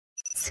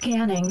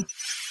Scanning.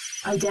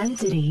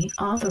 Identity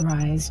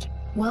authorized.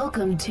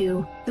 Welcome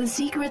to the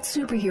Secret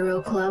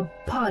Superhero Club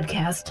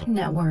Podcast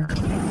Network.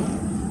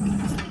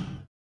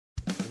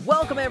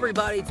 Welcome,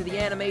 everybody, to the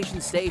Animation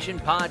Station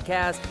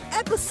Podcast,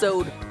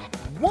 episode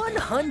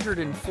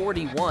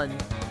 141.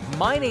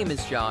 My name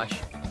is Josh,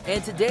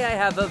 and today I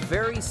have a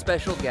very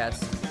special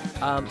guest,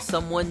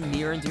 someone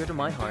near and dear to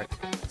my heart,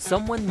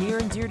 someone near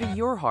and dear to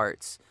your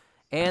hearts,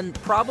 and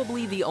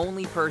probably the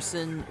only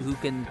person who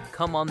can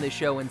come on this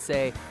show and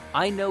say,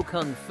 I know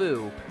Kung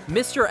Fu,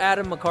 Mr.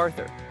 Adam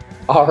MacArthur.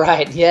 All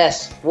right,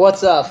 yes.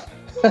 What's up?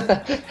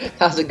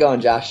 How's it going,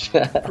 Josh?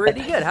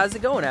 Pretty good. How's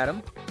it going,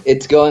 Adam?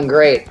 It's going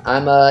great.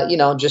 I'm,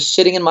 just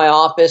sitting in my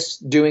office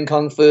doing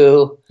Kung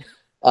Fu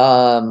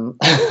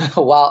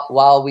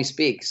while we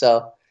speak.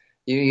 So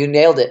you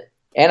nailed it.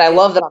 And I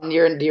love that I'm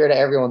near and dear to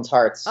everyone's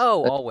hearts.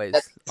 Oh, always.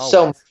 That's always.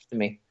 So much to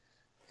me.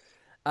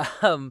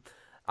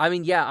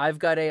 I've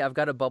got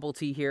a bubble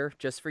tea here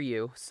just for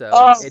you.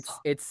 So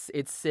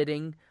it's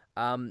sitting.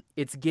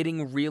 It's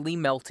getting really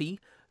melty.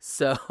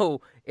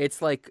 So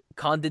it's like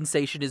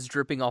condensation is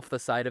dripping off the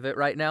side of it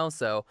right now.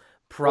 So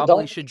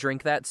probably should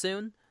drink that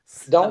soon.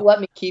 So. Don't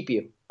let me keep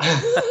you.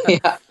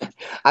 Yeah.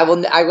 I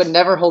would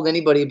never hold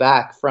anybody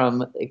back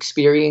from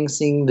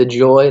experiencing the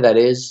joy that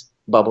is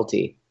bubble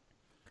tea.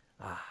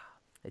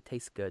 It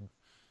tastes good.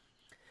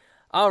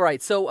 All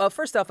right, so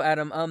first off,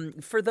 Adam,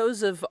 for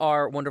those of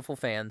our wonderful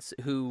fans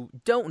who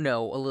don't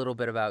know a little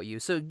bit about you,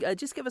 so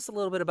just give us a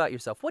little bit about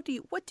yourself. What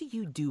do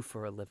you do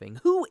for a living?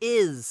 Who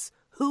is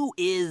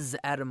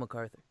Adam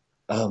MacArthur?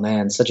 Oh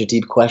man, such a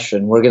deep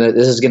question.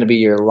 This is gonna be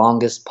your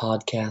longest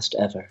podcast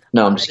ever.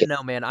 No, I'm just kidding.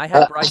 No, man, I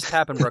had Bryce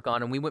Pappenbrook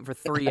on, and we went for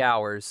 3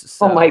 hours.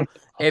 So oh my gosh.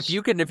 If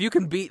you can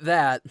beat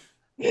that.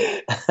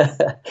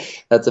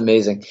 That's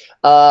amazing.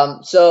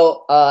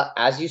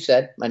 As you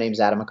said, my name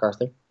is Adam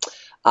MacArthur.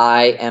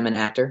 I am an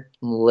actor.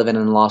 I'm living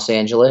in Los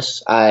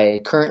Angeles. I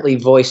currently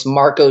voice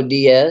Marco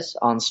Diaz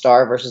on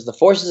Star vs. the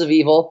Forces of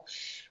Evil,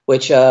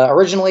 which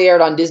originally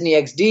aired on Disney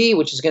XD,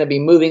 which is going to be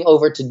moving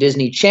over to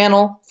Disney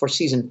Channel for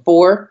season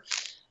 4.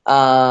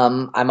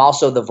 I'm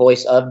also the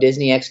voice of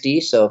Disney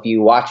XD, so if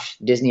you watch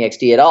Disney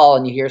XD at all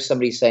and you hear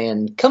somebody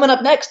saying, coming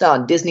up next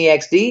on Disney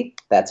XD,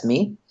 that's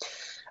me.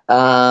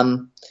 I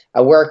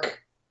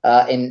work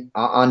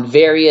on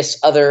various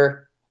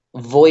other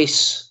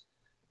voice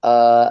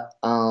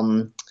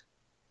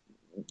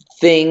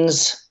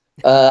things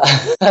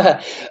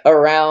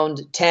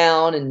around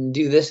town and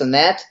do this and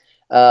that,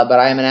 but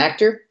I am an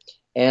actor,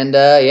 and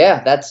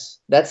that's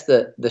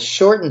the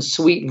short and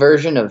sweet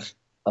version of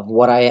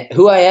who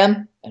I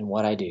am and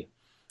what I do.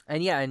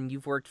 And and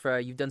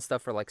you've done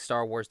stuff for like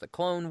Star Wars: The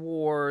Clone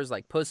Wars,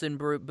 like Puss in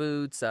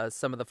Boots,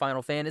 some of the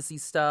Final Fantasy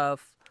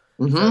stuff.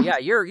 Mm-hmm. So yeah,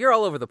 you're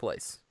all over the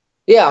place.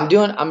 Yeah, I'm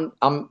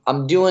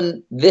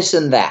doing this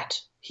and that,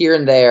 here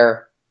and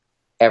there,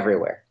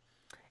 everywhere.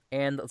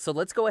 And so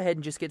let's go ahead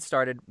and just get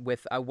started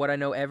with what I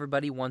know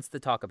everybody wants to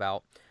talk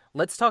about.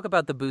 Let's talk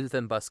about the Booth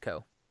and Bus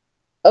Co.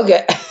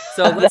 Okay.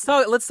 So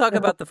let's talk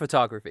about the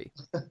photography.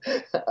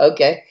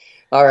 Okay.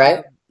 All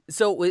right.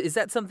 So is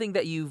that something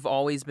that you've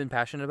always been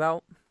passionate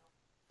about?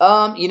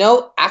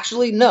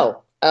 Actually,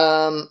 no.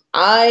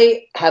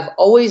 I have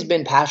always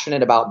been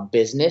passionate about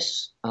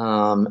business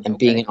and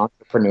being an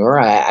entrepreneur.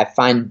 I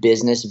find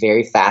business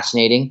very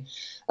fascinating.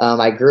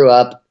 I grew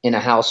up in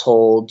a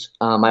household.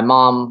 My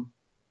mom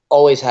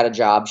always had a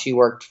job. She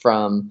worked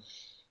from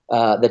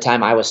the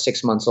time I was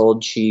 6 months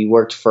old. She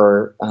worked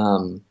for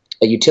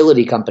a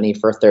utility company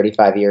for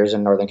 35 years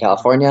in Northern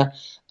California.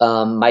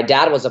 My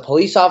dad was a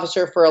police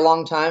officer for a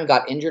long time,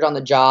 got injured on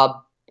the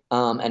job.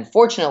 And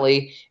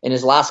fortunately, in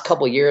his last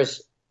couple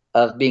years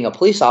of being a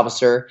police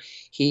officer,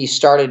 he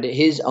started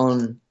his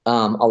own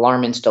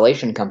alarm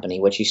installation company,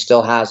 which he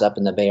still has up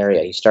in the Bay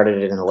Area. He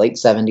started it in the late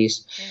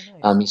 70s.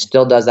 Oh, nice. He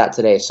still does that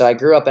today. So I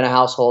grew up in a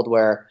household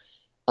where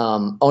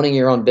owning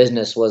your own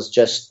business was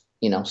just,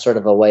 sort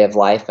of a way of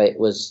life. It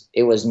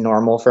was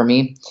normal for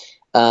me.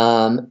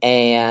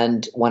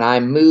 And when I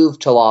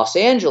moved to Los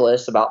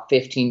Angeles about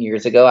 15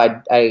 years ago,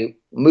 I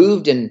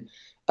moved and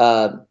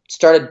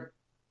started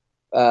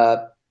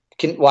I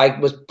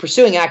was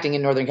pursuing acting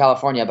in Northern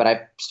California, but I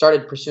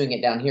started pursuing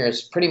it down here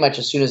pretty much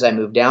as soon as I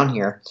moved down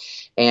here.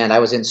 And I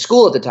was in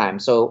school at the time.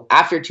 So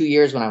after 2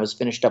 years, when I was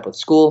finished up with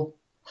school,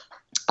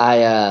 I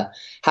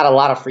had a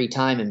lot of free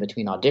time in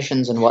between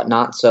auditions and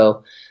whatnot.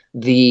 So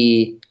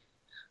the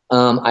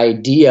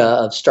idea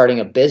of starting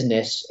a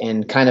business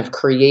and kind of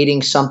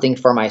creating something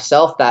for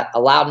myself that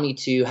allowed me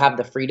to have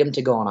the freedom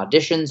to go on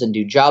auditions and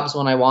do jobs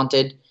when I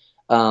wanted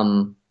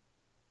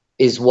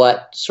is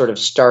what sort of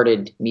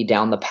started me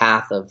down the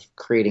path of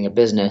creating a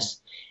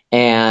business.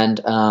 And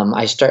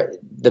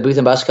the Booth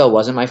and Bus Co.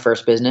 wasn't my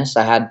first business.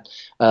 I had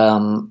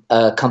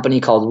a company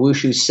called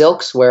Wushu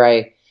Silks, where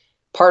I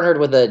partnered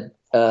with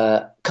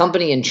a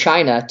company in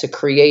China to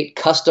create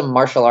custom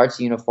martial arts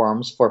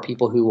uniforms for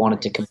people who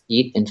wanted to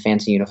compete in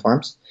fancy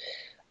uniforms.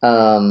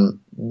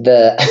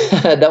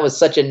 That was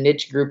such a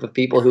niche group of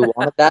people who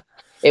wanted that.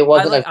 It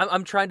wasn't.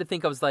 I'm trying to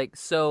think. I was like,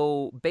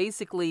 so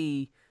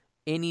basically,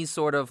 any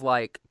sort of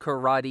like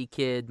Karate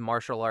Kid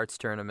martial arts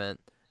tournament,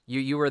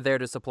 you were there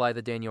to supply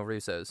the Daniel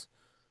Russos.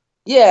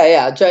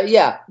 Yeah.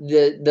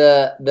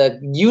 The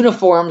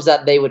uniforms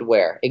that they would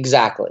wear,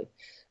 exactly.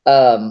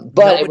 But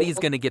nobody's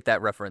gonna get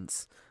that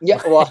reference.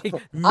 Yeah, well,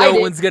 no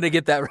one's gonna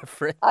get that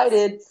reference. I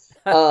did.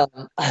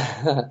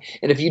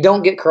 And if you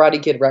don't get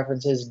Karate Kid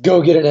references,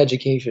 go get an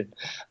education.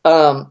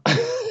 But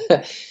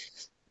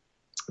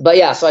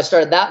yeah, so I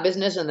started that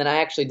business, and then I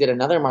actually did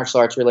another martial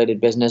arts related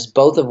business,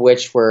 both of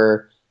which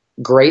were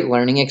great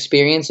learning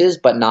experiences,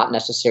 but not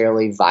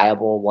necessarily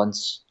viable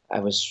once I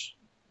was,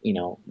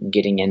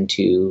 getting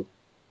into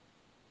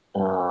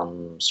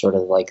sort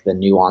of like the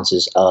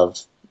nuances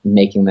of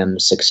making them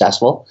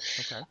successful.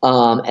 Okay.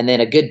 And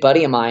then a good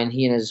buddy of mine,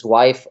 he and his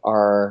wife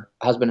are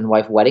husband and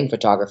wife wedding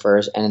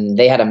photographers, and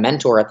they had a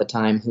mentor at the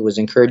time who was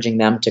encouraging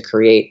them to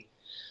create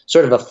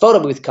sort of a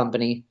photo booth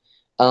company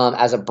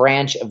as a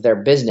branch of their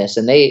business.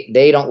 And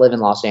they don't live in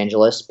Los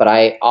Angeles, but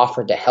I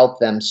offered to help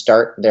them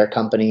start their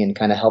company and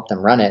kind of help them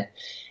run it.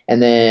 And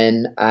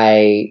then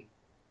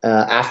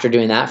after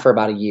doing that for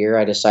about a year,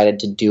 I decided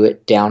to do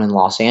it down in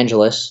Los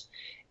Angeles.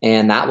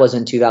 And that was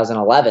in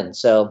 2011.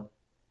 So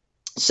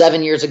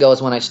 7 years ago is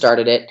when I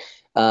started it.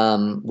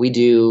 We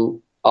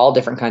do all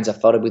different kinds of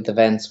photo booth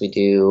events. We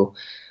do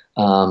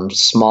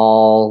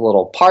small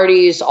little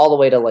parties all the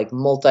way to like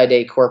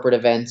multi-day corporate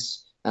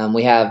events.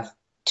 We have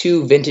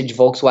 2 vintage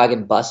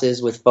Volkswagen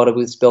buses with photo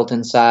booths built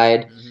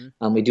inside.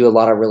 Mm-hmm. We do a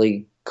lot of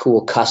really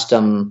cool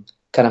custom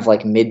kind of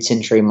like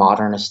mid-century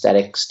modern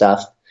aesthetic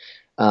stuff.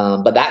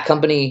 But that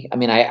company,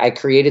 I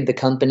created the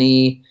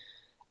company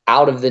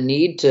out of the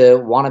need to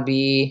want to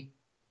be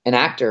an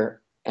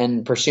actor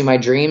and pursue my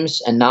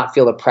dreams and not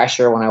feel the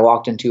pressure when I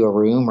walked into a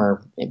room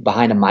or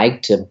behind a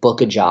mic to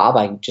book a job.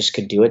 I just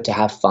could do it to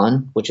have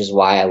fun, which is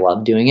why I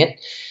love doing it,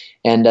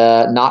 and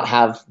not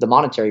have the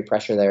monetary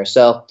pressure there.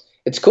 So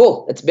it's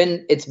cool. It's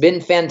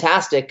been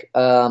fantastic.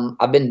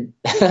 I've been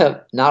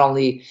not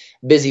only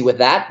busy with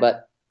that,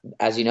 but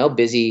as you know,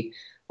 busy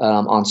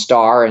on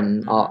Star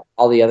and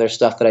all the other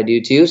stuff that I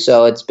do too.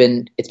 So it's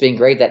been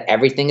great that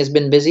everything has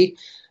been busy.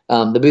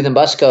 The Booth and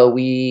Bus Co.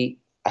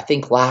 I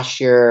think last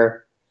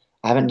year,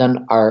 I haven't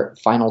done our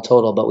final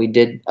total, but we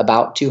did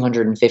about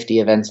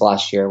 250 events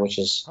last year, which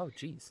is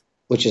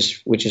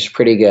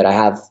pretty good. I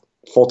have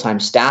full-time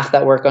staff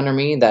that work under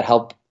me that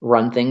help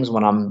run things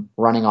when I'm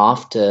running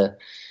off to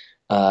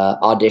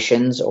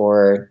auditions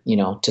or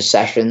to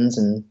sessions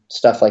and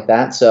stuff like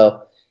that.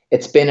 So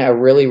it's been a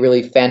really,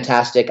 really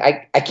fantastic.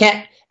 I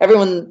can't.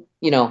 Everyone,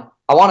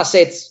 I want to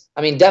say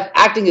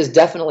acting is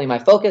definitely my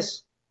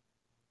focus.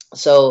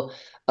 So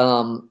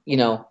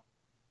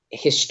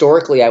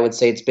historically, I would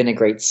say it's been a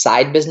great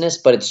side business,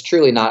 but it's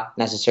truly not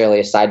necessarily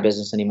a side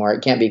business anymore.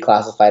 It can't be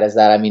classified as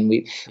that.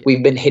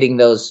 We've been hitting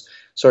those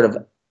sort of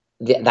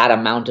that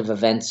amount of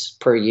events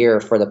per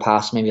year for the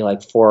past maybe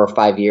like 4 or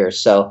 5 years.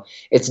 So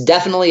it's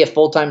definitely a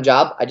full-time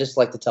job. I just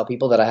like to tell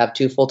people that I have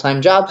 2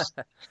 full-time jobs,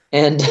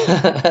 and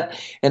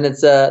and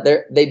it's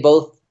they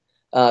both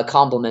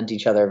complement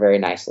each other very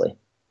nicely.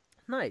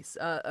 Nice.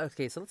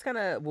 Okay, so let's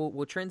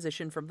we'll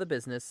transition from the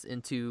business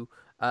into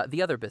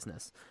the other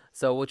business.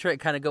 So we'll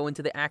kind of go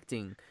into the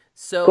acting.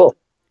 So, cool.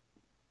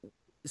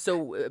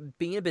 So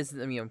being a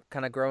business, I'm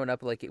kind of growing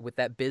up like with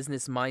that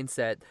business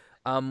mindset.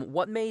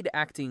 What made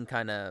acting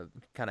kind of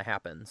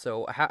happen?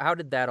 So how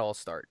did that all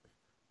start?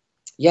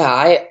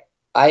 Yeah,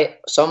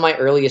 some of my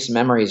earliest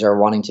memories are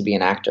wanting to be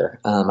an actor.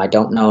 I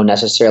don't know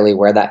necessarily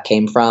where that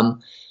came from.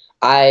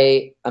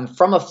 I'm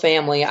from a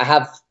family. I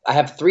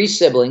have 3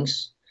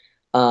 siblings.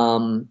 2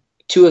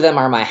 of them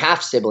are my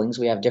half siblings.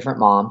 We have different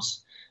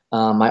moms.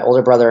 My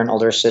older brother and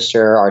older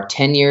sister are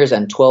 10 years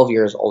and 12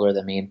 years older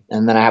than me.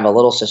 And then I have a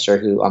little sister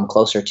who I'm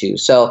closer to.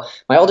 So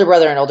my older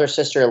brother and older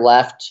sister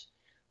left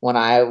when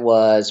I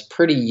was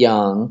pretty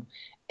young.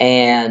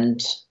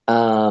 And,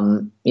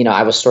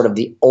 I was sort of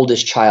the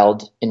oldest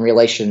child in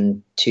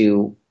relation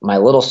to my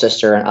little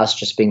sister and us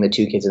just being the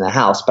 2 kids in the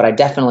house. But I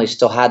definitely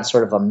still had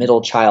sort of a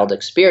middle child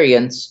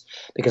experience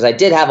because I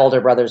did have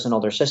older brothers and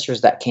older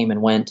sisters that came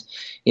and went,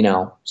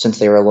 since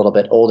they were a little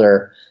bit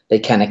older, they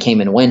kind of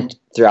came and went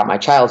throughout my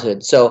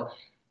childhood. So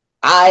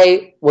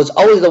I was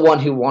always the one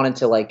who wanted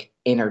to like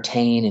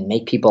entertain and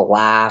make people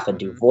laugh and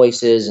do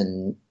voices,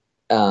 and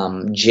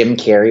Jim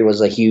Carrey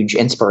was a huge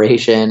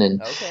inspiration.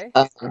 And,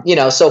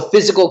 okay. So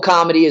physical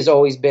comedy has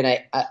always been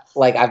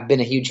I've been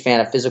a huge fan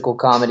of physical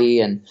comedy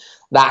and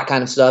that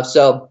kind of stuff.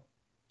 So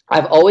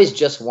I've always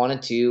just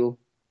wanted to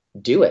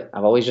do it.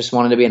 I've always just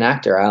wanted to be an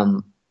actor.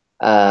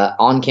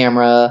 On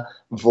camera,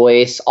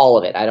 voice, all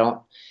of it.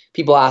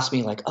 People ask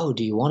me like, oh,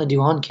 do you want to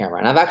do on camera?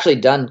 And I've actually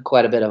done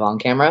quite a bit of on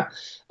camera.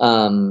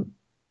 I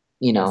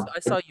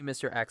saw you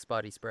miss your Axe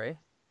body spray.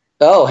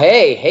 Oh,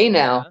 hey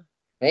now.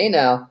 Yeah. Hey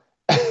now.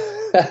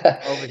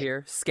 Over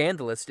here,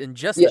 scandalous in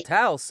just a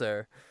towel,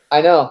 sir.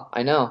 I know.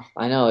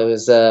 It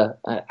was.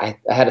 I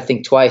had to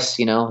think twice.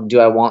 Do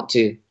I want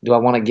to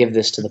give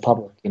this to the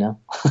public?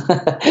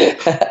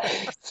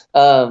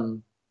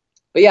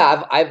 But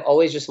yeah, I've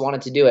always just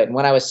wanted to do it. And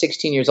when I was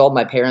 16 years old,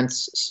 my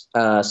parents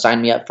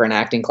signed me up for an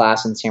acting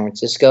class in San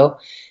Francisco,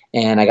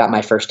 and I got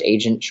my first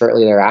agent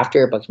shortly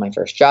thereafter, booked my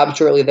first job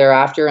shortly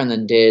thereafter, and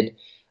then did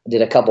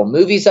a couple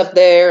movies up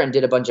there and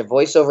did a bunch of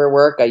voiceover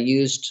work. I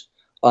used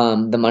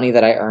the money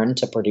that I earned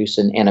to produce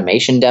an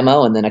animation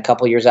demo, and then a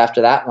couple years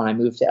after that, when I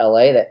moved to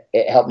LA, that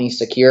it helped me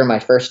secure my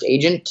first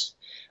agent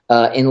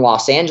in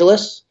Los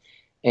Angeles,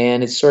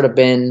 and it's sort of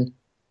been,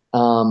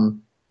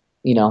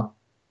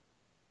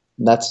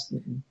 that's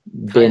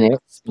been it.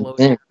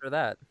 Explosion after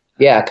that.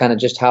 Yeah, kind of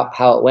just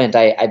how it went.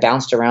 I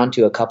bounced around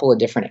to a couple of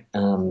different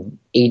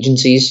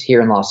agencies here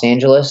in Los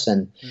Angeles,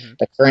 and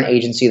the current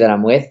agency that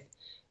I'm with,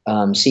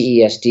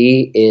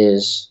 CESD,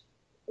 is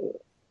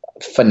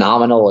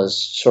phenomenal, is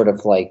sort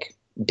of like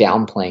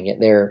downplaying it.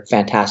 They're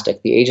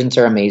fantastic. The agents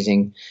are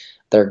amazing.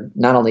 They're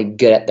not only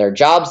good at their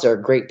jobs, they're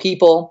great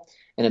people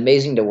and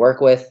amazing to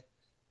work with.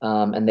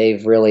 And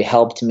they've really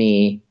helped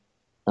me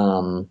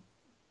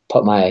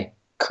put my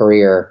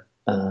career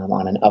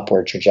on an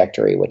upward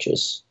trajectory, which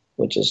is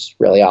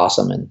really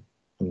awesome. And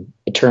I'm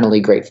eternally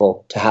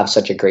grateful to have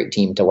such a great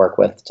team to work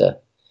with to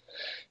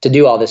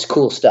do all this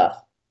cool stuff.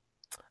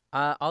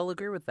 I'll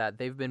agree with that.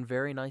 They've been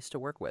very nice to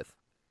work with.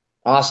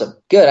 Awesome.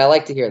 Good. I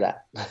like to hear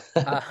that.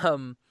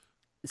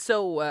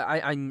 So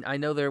I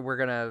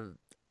know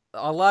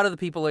a lot of the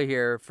people are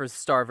here for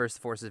Star vs.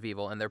 Forces of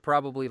Evil, and they're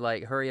probably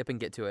like, hurry up and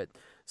get to it.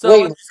 So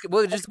Wait,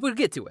 we'll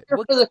get to it.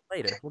 We'll get to it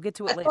later. We'll get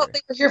to it later. I thought they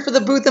were here for the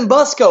Booth and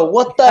Busco.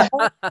 What the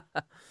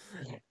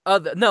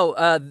hell? No,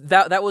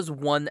 that was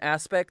one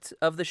aspect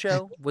of the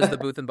show, was the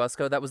Booth and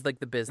Busco. That was like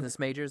the business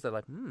majors. They're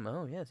like,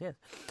 oh yes.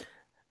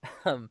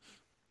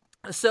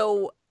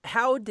 So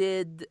how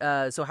did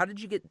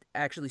you get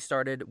actually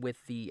started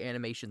with the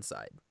animation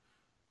side?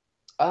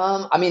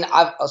 I mean,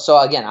 I've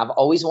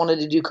always wanted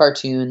to do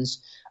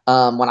cartoons.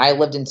 When I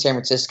lived in San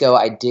Francisco,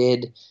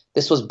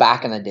 this was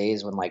back in the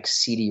days when like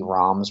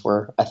CD-ROMs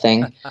were a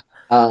thing.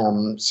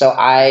 So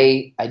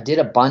I did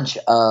a bunch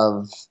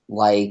of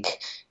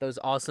like those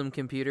awesome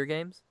computer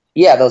games.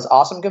 Yeah, those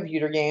awesome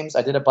computer games.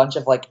 I did a bunch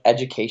of like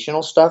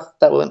educational stuff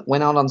that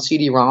went out on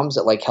CD-ROMs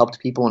that like helped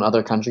people in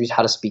other countries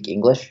how to speak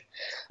English.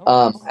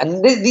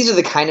 And these are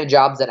the kind of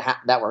jobs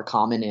that were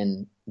common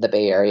in the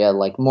Bay Area,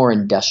 like more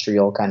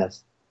industrial kind of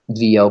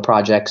VO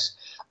projects.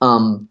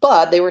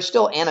 But they were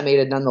still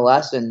animated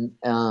nonetheless, and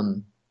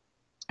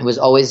it was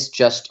always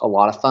just a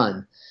lot of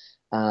fun.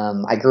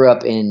 I grew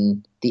up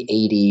in the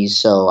 80s,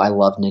 so I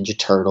loved Ninja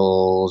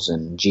Turtles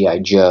and G.I.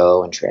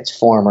 Joe and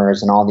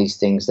Transformers and all these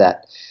things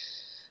that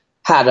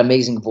had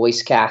amazing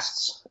voice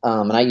casts,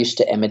 and I used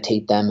to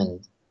imitate them,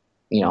 and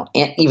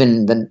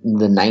even the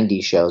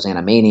 90s shows,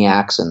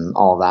 Animaniacs and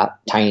all of that,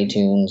 Tiny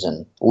Toons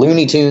and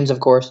Looney Tunes, of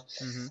course.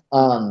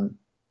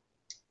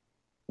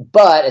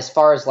 But as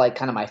far as like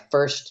kind of my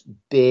first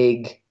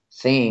big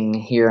thing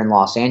here in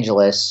Los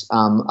Angeles,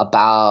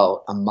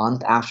 about a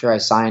month after I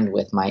signed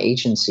with my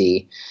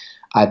agency,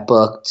 I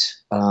booked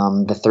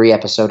the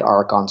 3-episode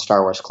arc on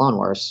Star Wars Clone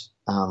Wars,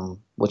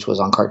 which was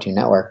on Cartoon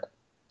Network.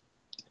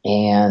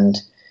 And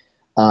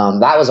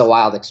that was a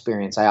wild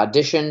experience. I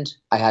auditioned.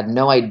 I had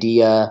no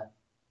idea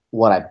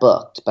what I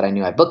booked, but I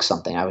knew I booked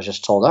something. I was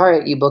just told, all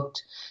right, you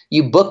booked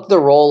the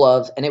role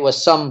of, and it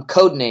was some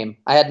code name.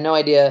 I had no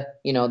idea,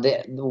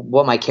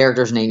 what my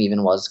character's name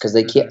even was, because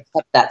they kept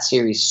that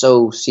series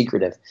so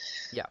secretive.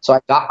 Yeah. So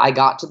I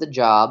got to the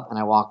job, and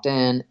I walked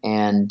in,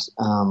 and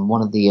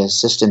one of the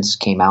assistants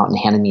came out and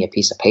handed me a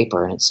piece of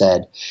paper, and it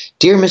said,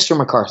 "Dear Mr.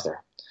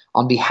 MacArthur,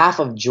 on behalf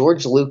of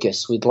George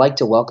Lucas, we'd like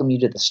to welcome you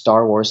to the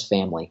Star Wars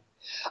family."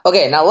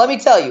 Okay, now let me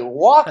tell you,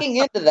 walking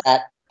into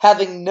that,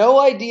 having no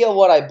idea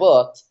what I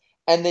booked,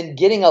 and then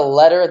getting a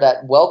letter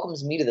that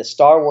welcomes me to the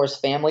Star Wars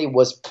family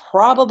was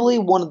probably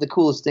one of the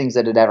coolest things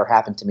that had ever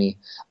happened to me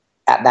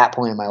at that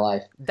point in my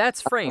life.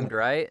 That's framed,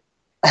 right?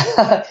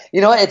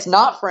 It's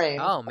not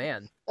framed. Oh,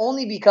 man.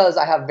 Only because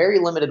I have very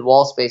limited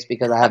wall space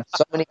because I have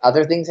so many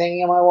other things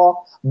hanging on my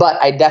wall, but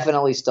I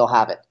definitely still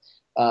have it,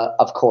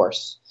 of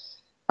course.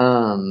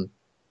 So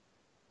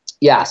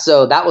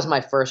that was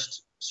my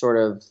first sort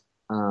of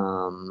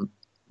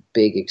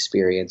big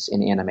experience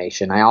in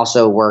animation. I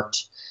also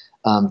worked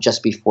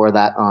just before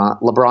that.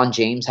 LeBron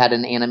James had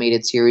an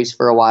animated series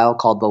for a while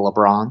called The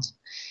LeBrons,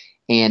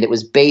 and it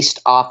was based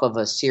off of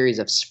a series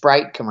of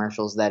Sprite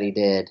commercials that he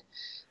did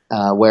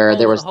where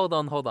there was... Hold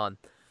on.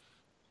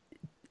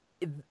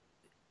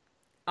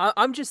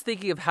 I'm just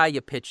thinking of how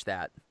you pitch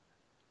that.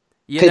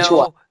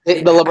 What?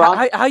 The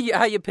LeBron?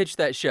 How you pitch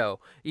that show.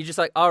 You're just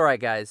like, all right,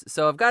 guys,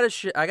 so I've got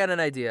I got an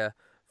idea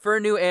for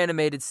a new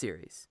animated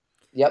series.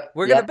 Yep.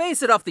 We're going to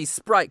base it off these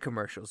Sprite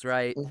commercials,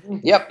 right? Mm-hmm.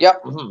 Yep.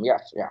 Mm-hmm.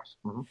 Yes.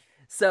 Mm-hmm.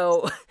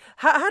 So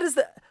how does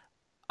that...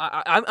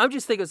 I'm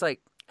just thinking, it's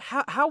like,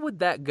 how would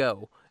that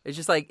go? It's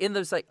just like, in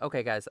those, like,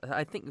 okay, guys,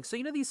 I think... So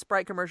these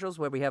Sprite commercials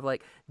where we have,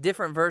 like,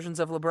 different versions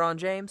of LeBron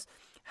James?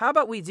 How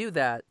about we do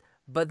that,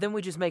 but then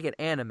we just make it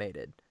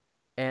animated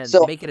and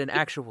make it an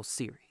actual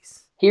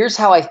series? Here's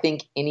how I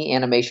think any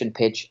animation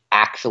pitch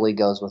actually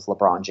goes with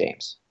LeBron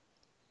James.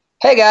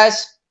 Hey,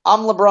 guys,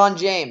 I'm LeBron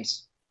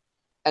James.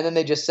 and then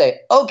they just say,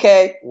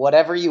 okay,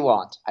 whatever you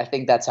want. I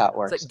think that's how it It's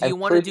works. like, do you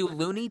want to do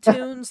Looney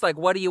Tunes? Like,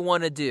 what do you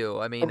want to do?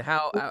 I mean,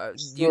 how do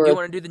you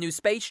want to do the new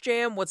Space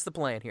Jam? What's the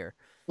plan here?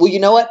 Well, you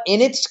know what?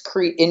 In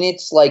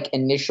its like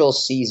initial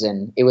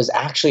season, it was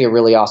actually a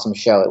really awesome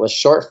show. It was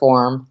short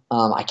form.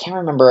 I can't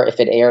remember if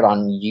it aired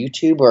on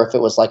YouTube or if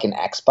it was like an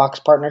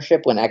Xbox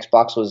partnership when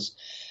Xbox was.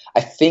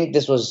 I think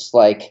this was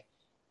like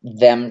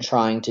them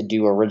trying to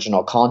do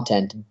original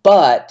content,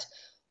 but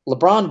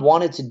LeBron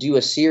wanted to do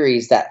a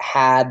series that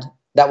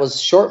was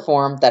short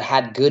form that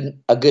had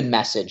a good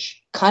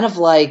message, kind of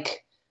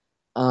like,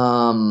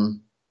 gosh,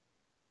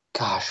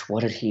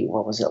 what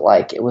was it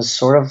like? It was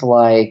sort of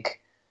like.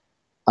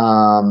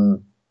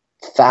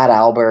 Fat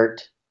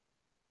Albert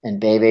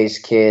and Bebe's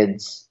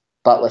Kids,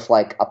 but with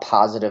like a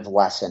positive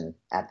lesson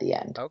at the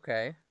end.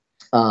 Okay.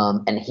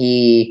 And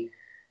it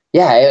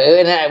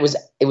was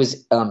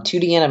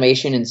 2D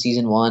animation in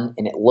season 1,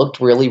 and it looked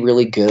really,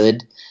 really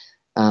good.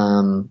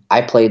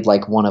 I played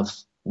like one of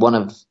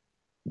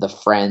the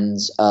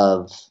friends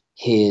of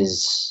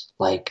his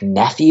like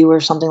nephew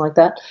or something like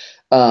that.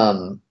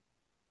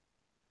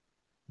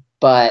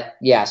 But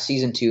yeah,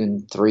 season 2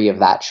 and 3 of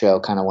that show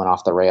kind of went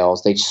off the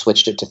rails. They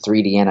switched it to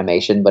 3D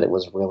animation, but it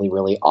was really,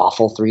 really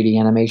awful 3D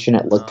animation.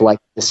 It looked like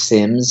The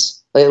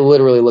Sims. It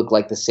literally looked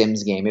like the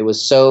Sims game. It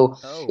was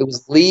it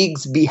was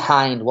leagues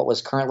behind what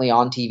was currently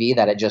on TV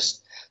that it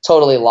just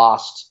totally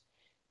lost.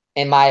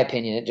 In my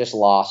opinion, it just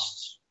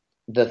lost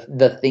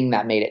the thing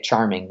that made it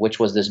charming, which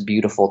was this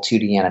beautiful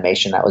 2D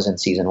animation that was in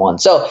season 1.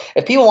 So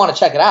if people want to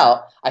check it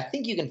out, I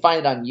think you can find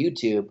it on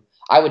YouTube.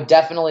 I would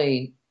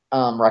definitely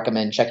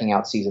recommend checking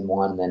out season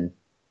 1, and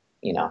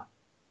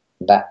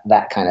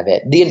that kind of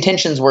it. The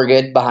intentions were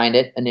good behind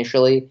it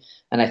initially,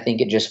 and I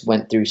think it just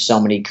went through so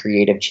many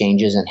creative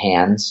changes and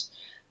hands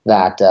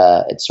that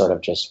it sort of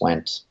just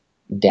went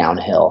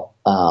downhill.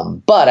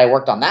 But I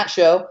worked on that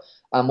show,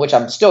 which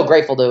I'm still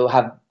grateful to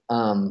have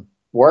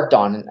worked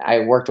on. I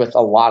worked with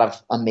a lot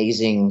of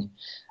amazing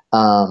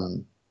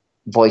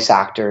voice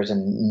actors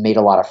and made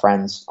a lot of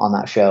friends on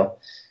that show.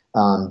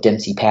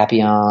 Dempsey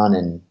Papillon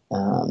and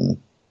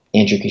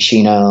Andrew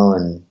Kishino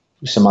and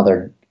some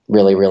other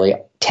really, really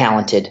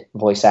talented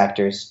voice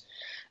actors.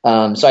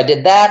 So I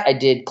did that. I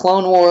did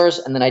Clone Wars,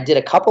 and then I did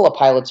a couple of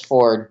pilots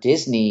for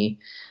Disney,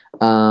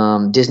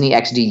 Disney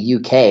XD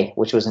UK,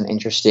 which was an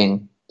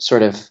interesting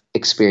sort of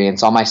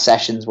experience. All my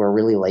sessions were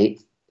really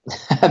late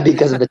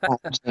because of the time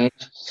change.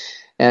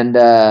 And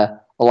a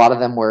lot of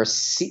them were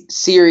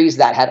series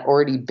that had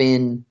already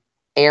been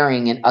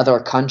airing in other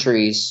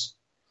countries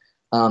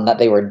that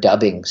they were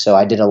dubbing. So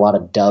I did a lot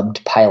of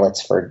dubbed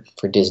pilots for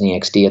Disney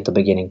XD at the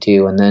beginning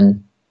too. And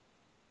then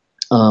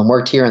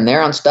worked here and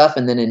there on stuff.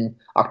 And then in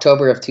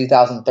October of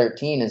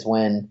 2013 is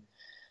when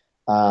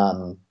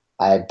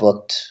I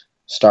booked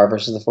Star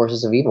vs. the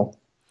Forces of Evil.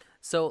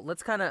 So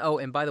let's kind of,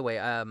 and by the way,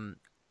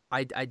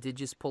 I did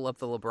just pull up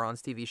the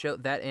LeBron's TV show.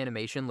 That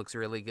animation looks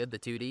really good, the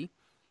 2D.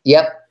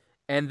 Yep.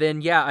 And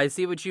then, yeah, I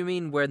see what you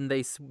mean when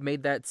they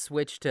made that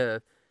switch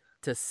to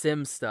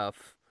Sim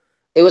stuff.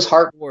 It was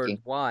heartbreaking.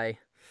 Why?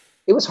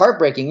 It was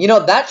heartbreaking.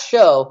 That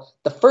show,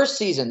 the first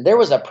season, there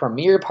was a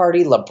premiere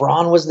party.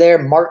 LeBron was there.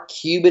 Mark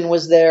Cuban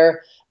was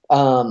there.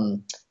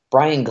 Brian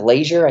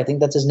Glazer, I think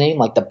that's his name,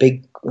 like the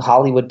big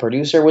Hollywood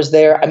producer, was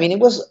there. I mean, it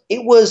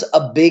was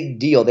a big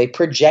deal. They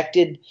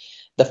projected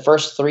the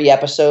first 3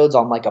 episodes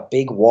on like a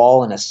big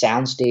wall in a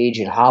soundstage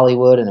in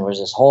Hollywood, and there was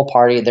this whole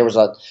party. There was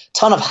a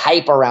ton of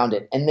hype around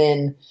it. And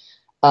then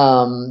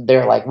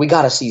they're like, we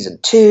got a season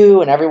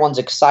 2, and everyone's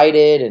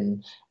excited,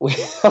 and we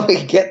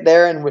get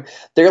there, and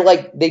they're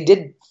like, they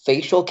did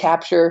facial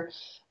capture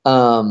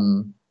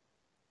for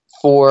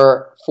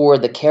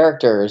the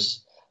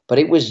characters, but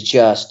it was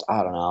just,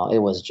 I don't know, it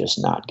was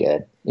just not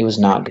good. It was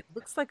not good. It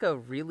looks like a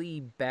really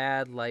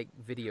bad like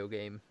video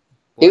game.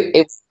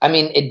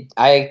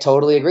 I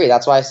totally agree.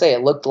 That's why I say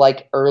it looked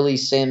like early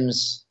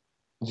Sims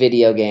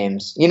video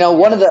games.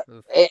 One of the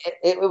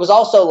it was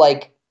also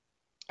like,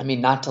 I mean,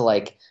 not to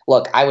like,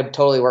 look, I would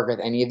totally work with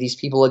any of these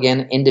people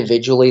again.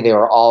 Individually, they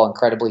were all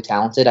incredibly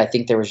talented. I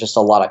think there was just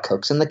a lot of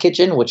cooks in the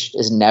kitchen, which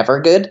is never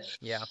good.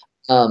 Yeah.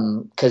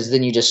 Because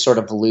then you just sort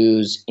of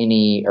lose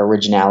any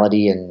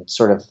originality and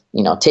sort of,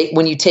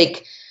 when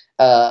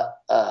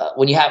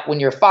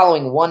you're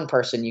following one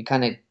person, you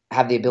kind of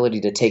have the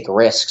ability to take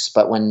risks.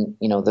 But when,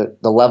 the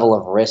level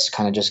of risk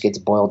kind of just gets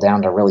boiled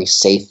down to really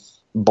safe,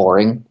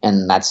 boring.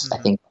 And that's, I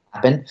think, what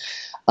happened.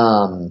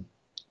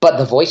 But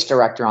the voice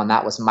director on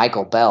that was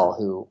Michael Bell,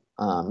 who,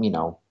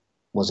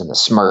 was in the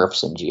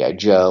Smurfs and G.I.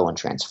 Joe and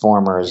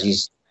Transformers. Yeah.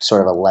 He's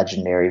sort of a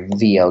legendary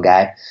VO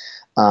guy.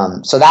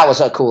 So that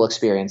was a cool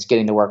experience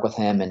getting to work with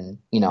him. And,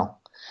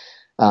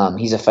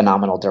 he's a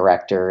phenomenal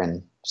director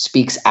and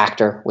speaks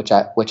actor, which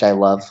I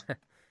love.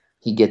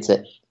 He gets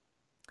it.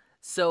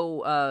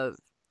 So,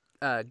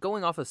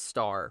 going off of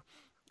Star,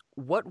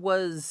 what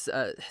was,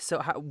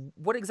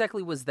 what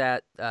exactly was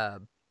that,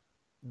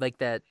 like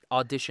that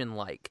audition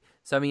like?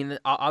 So, I mean,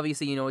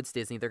 obviously, it's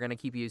Disney. They're going to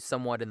keep you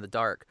somewhat in the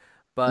dark.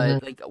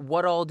 But, like,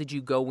 what all did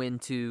you go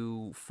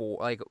into for?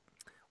 Like,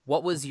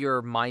 what was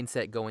your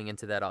mindset going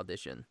into that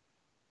audition?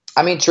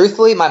 I mean,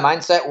 truthfully, my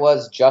mindset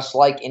was just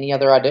like any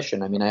other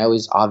audition. I mean, I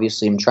always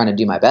obviously am trying to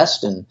do my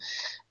best and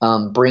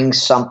bring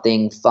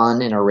something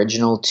fun and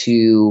original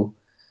to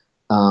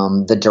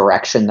the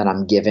direction that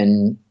I'm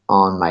given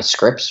on my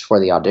scripts for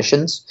the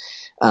auditions.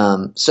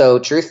 So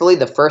truthfully,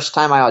 the first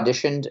time I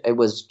auditioned, it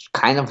was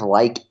kind of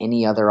like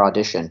any other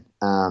audition.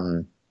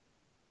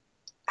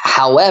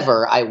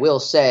 However, I will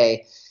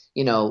say,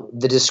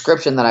 the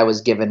description that I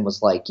was given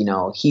was like,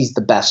 he's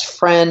the best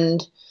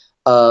friend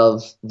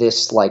of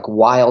this like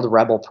wild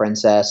rebel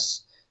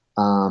princess.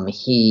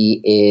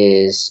 He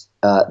is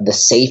the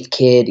safe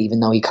kid,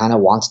 even though he kind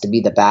of wants to be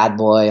the bad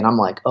boy. And I'm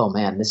like, oh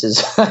man, this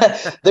is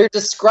they're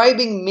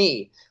describing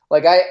me.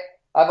 Like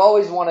I've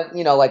always wanted,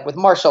 like with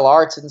martial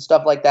arts and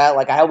stuff like that.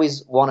 Like I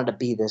always wanted to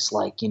be this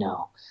like,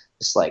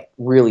 this like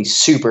really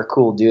super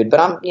cool dude. But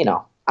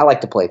I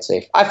like to play it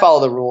safe. I follow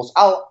the rules.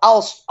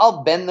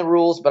 I'll bend the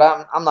rules,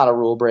 but I'm not a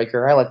rule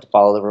breaker. I like to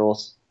follow the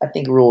rules. I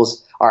think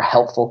rules are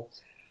helpful.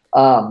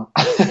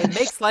 It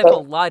makes life a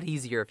lot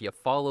easier if you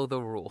follow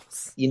the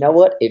rules. You know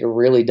what? It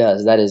really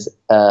does. That is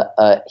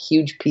a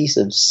huge piece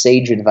of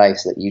sage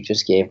advice that you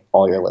just gave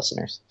all your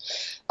listeners.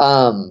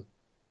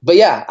 But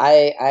yeah,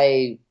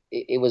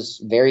 it was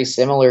very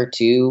similar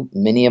to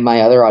many of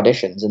my other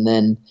auditions. And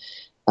then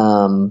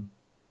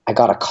I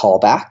got a call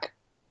back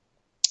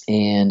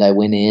and I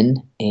went in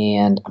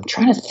and I'm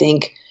trying to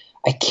think.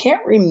 I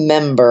can't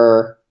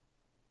remember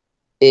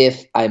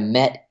if I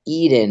met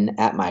Eden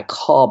at my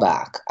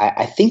callback.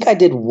 I think I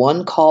did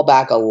one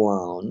callback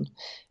alone,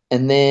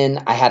 and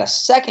then I had a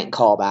second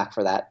callback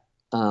for that,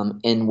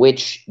 in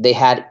which they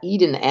had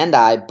Eden and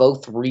I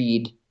both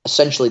read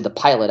essentially the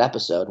pilot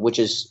episode, which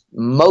is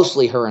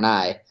mostly her and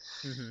I.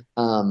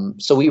 Mm-hmm.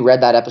 So we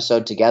read that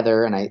episode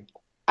together, and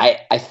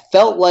I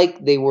felt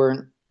like they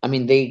weren't. I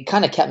mean, they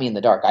kind of kept me in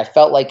the dark. I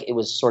felt like it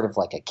was sort of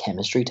like a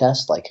chemistry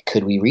test. Like,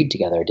 could we read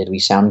together? Did we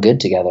sound good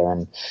together?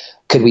 And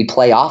could we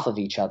play off of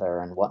each other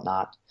and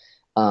whatnot?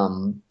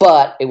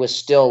 But it was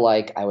still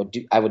like I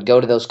would go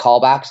to those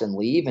callbacks and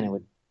leave, and it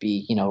would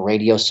be,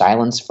 radio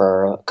silence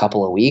for a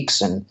couple of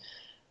weeks. And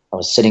I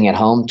was sitting at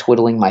home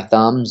twiddling my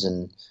thumbs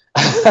and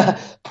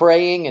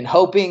praying and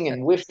hoping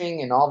and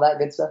wishing and all that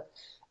good stuff.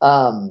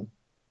 And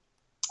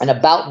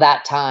about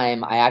that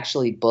time, I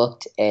actually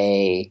booked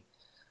a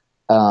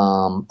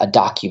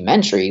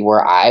documentary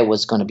where I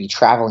was going to be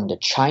traveling to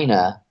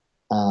China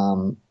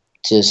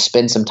to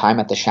spend some time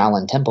at the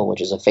Shaolin Temple,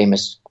 which is a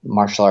famous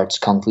martial arts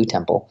kung fu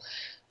temple,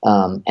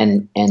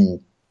 and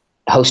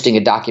hosting a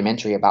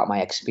documentary about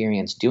my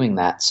experience doing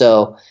that.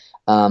 So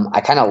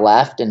I kind of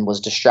left and was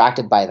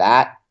distracted by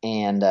that.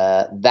 And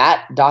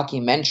that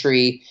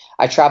documentary,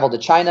 I traveled to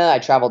China, I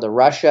traveled to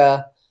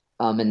Russia,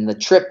 and the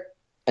trip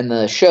and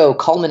the show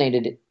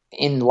culminated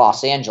in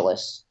Los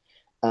Angeles.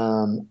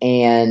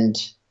 And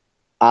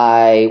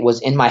I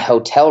was in my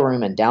hotel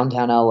room in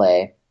downtown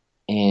LA,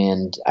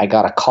 and I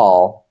got a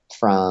call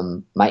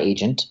from my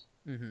agent,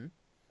 mm-hmm.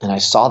 and I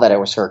saw that it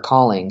was her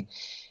calling,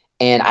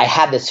 and I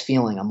had this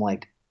feeling. I'm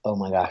like, oh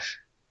my gosh,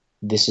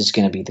 this is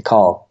going to be the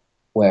call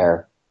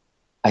where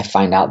I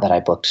find out that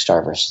I booked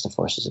Star versus the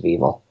Forces of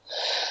Evil.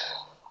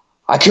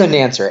 I couldn't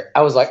answer it.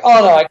 I was like, oh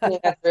no, I can't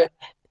answer it.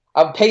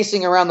 I'm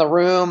pacing around the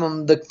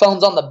room. The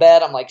phone's on the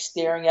bed. I'm like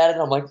staring at it.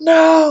 And I'm like,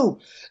 no,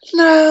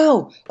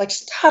 like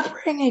stop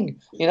ringing.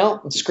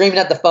 I'm screaming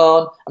at the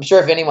phone. I'm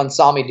sure if anyone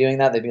saw me doing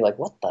that, they'd be like,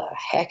 what the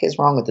heck is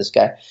wrong with this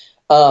guy?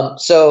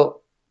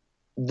 So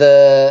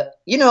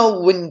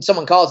when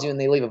someone calls you and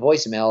they leave a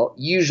voicemail,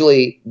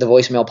 usually the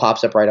voicemail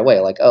pops up right away.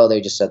 Like, oh, they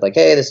just said like,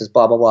 hey, this is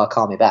blah, blah, blah.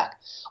 Call me back.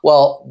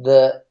 Well,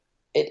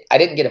 I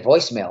didn't get a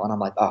voicemail, and I'm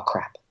like, oh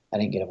crap, I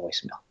didn't get a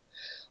voicemail.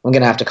 I'm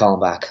going to have to call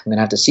him back. I'm going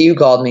to have to see who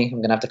called me. I'm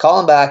going to have to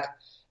call him back.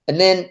 And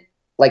then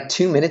like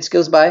 2 minutes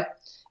goes by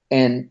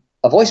and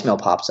a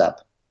voicemail pops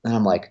up. And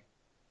I'm like,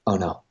 oh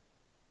no.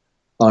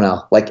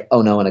 Like,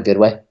 oh no, in a good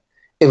way.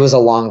 It was a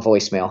long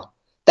voicemail.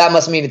 That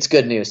must mean it's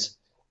good news.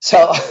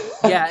 So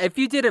yeah, if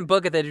you didn't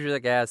book it, they'd be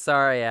like, yeah,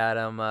 sorry,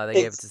 Adam. They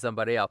gave it to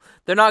somebody else.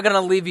 They're not going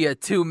to leave you a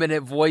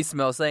 2-minute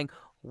voicemail saying,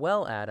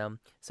 well, Adam,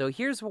 so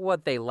here's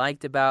what they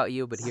liked about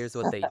you, but here's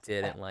what they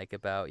didn't like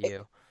about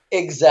you.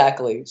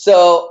 Exactly.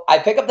 So I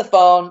pick up the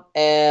phone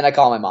and I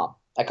call my mom.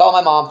 I call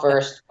my mom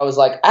first. I was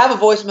like, I have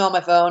a voicemail on my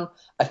phone.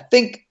 I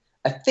think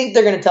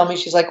they're going to tell me.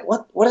 She's like,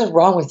 what is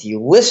wrong with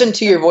you? Listen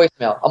to your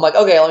voicemail. I'm like,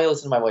 okay, let me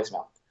listen to my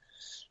voicemail.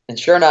 And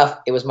sure enough,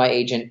 it was my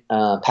agent,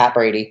 Pat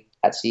Brady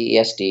at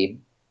CESD,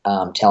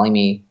 telling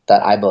me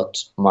that I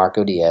booked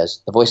Marco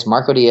Diaz, the voice of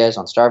Marco Diaz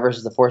on Star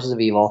versus the Forces of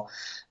Evil.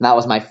 And that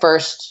was my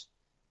first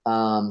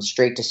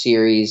straight to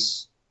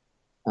series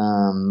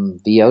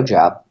VO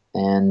job.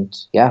 And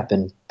yeah,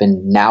 been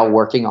now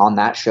working on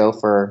that show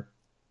for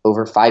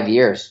over 5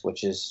 years,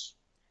 which is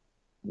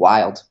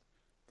wild.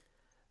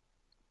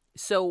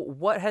 So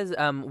what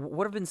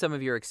have been some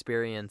of your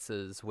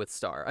experiences with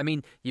Star? I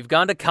mean, you've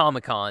gone to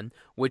Comic-Con,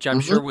 which I'm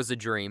sure was a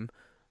dream.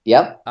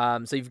 Yep.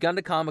 So you've gone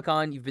to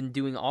Comic-Con, you've been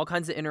doing all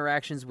kinds of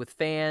interactions with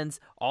fans,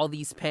 all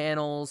these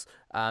panels.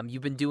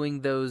 You've been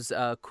doing those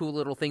cool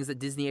little things that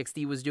Disney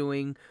XD was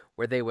doing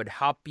where they would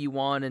hop you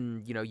on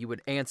and, you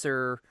would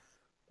answer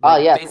Oh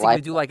Like yeah,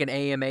 basically do like an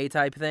AMA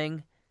type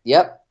thing.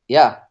 Yep.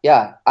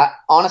 Yeah.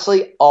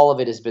 Honestly, all of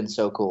it has been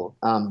so cool.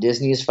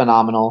 Disney is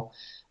phenomenal.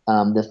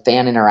 The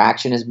fan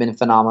interaction has been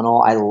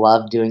phenomenal. I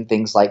love doing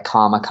things like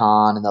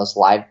Comic-Con and those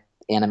live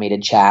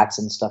animated chats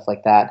and stuff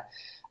like that.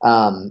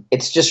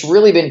 It's just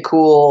really been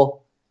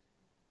cool.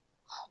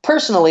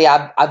 Personally,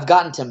 I've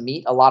gotten to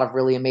meet a lot of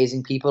really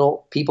amazing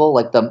people. People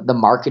like the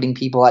marketing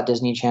people at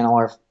Disney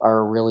Channel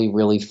are really,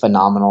 really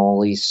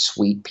phenomenally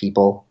sweet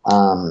people.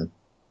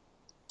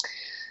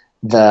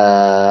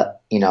 The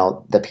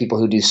people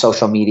who do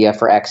social media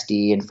for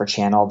XD and for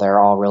Channel, they're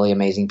all really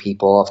amazing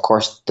people. Of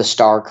course, the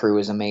Star crew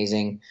is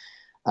amazing.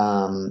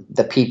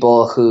 The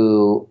people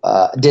who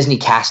Disney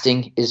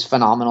casting is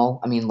phenomenal.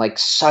 I mean, like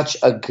such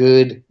a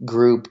good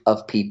group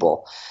of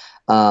people.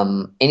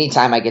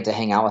 Anytime I get to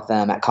hang out with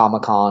them at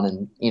Comic-Con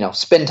and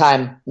spend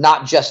time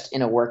not just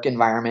in a work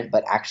environment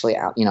but actually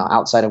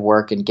outside of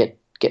work and get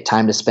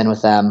time to spend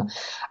with them,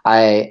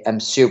 I am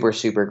super,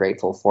 super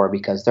grateful for,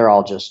 because they're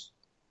all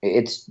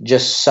it's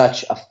just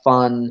such a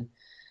fun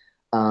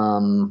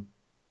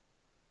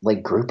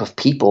like group of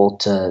people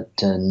to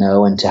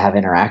know and to have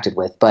interacted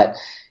with. But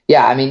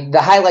yeah, I mean,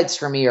 the highlights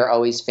for me are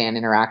always fan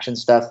interaction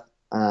stuff.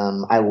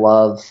 I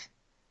love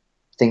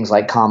things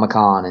like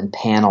Comic-Con and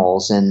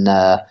panels, and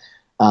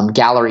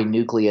Gallery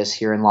Nucleus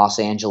here in Los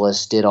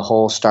Angeles did a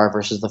whole Star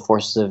versus the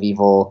Forces of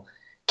Evil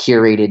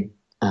curated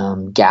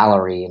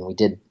gallery, and we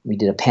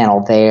did a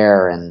panel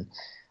there, and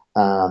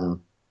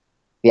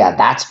yeah,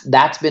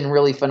 that's been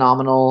really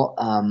phenomenal.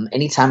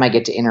 Anytime I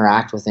get to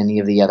interact with any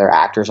of the other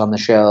actors on the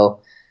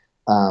show,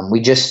 we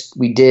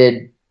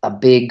did a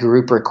big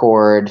group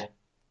record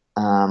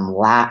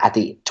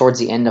towards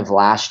the end of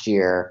last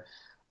year.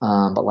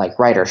 But like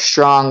Ryder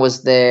Strong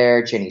was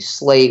there, Jenny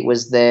Slate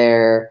was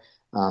there,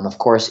 of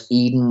course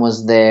Eden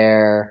was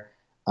there,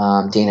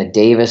 Dana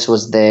Davis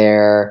was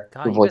there.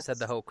 God, you guys had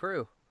the whole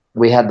crew.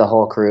 We had the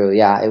whole crew.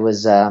 Yeah, it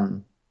was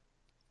it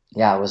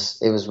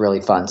was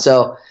really fun.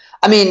 So,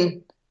 I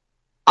mean,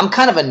 I'm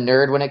kind of a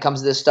nerd when it comes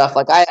to this stuff.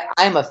 Like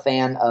I'm a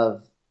fan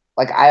of,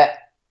 like,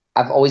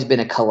 I've always been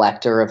a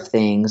collector of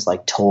things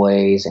like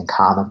toys and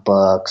comic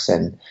books,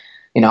 and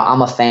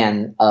I'm a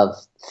fan of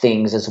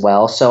things as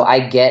well. So I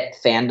get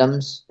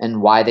fandoms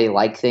and why they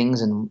like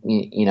things, and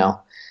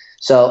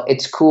so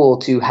it's cool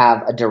to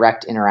have a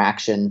direct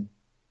interaction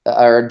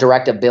or a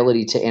direct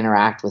ability to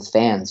interact with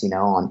fans,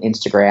 on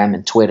Instagram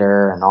and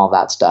Twitter and all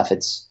that stuff.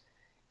 It's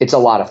a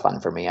lot of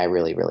fun for me. I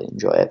really, really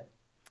enjoy it.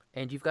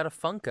 And you've got a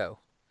Funko.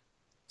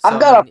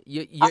 So,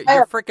 you're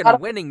freaking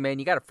winning, man.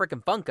 You got a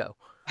freaking Funko.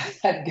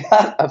 I've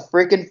got a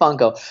freaking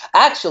Funko.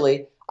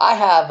 Actually, I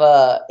have.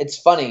 It's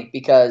funny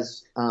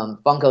because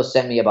Funko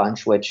sent me a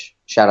bunch. Which,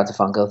 shout out to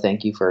Funko.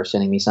 Thank you for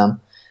sending me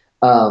some.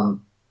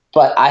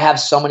 But I have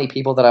so many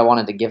people that I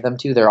wanted to give them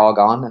to. They're all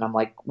gone, and I'm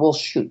like, well,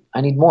 shoot,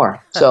 I need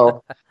more.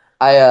 So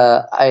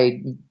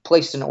I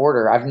placed an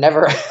order. I've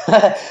never.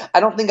 I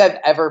don't think I've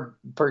ever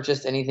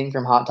purchased anything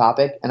from Hot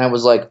Topic, and I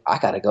was like, I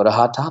gotta go to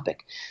Hot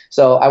Topic.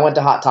 So I went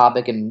to Hot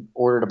Topic and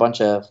ordered a bunch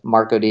of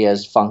Marco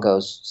Diaz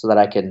Funkos so that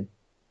I can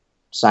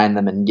sign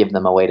them and give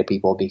them away to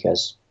people,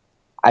 because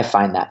I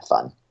find that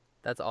fun.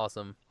 That's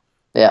awesome.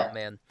 Yeah, oh,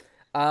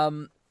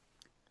 man.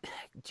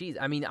 Geez,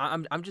 I mean,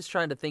 I'm just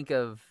trying to think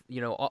of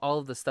all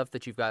of the stuff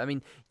that you've got. I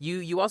mean,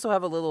 you also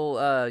have a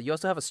little you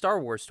also have a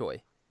Star Wars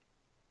toy.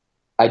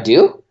 I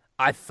do?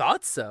 I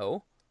thought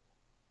so.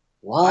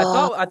 What?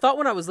 I thought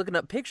when I was looking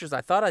up pictures,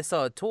 I thought I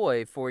saw a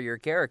toy for your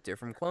character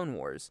from Clone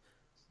Wars.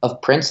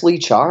 Of Princely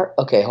Char?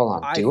 Okay, hold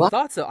on. I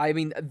thought so. I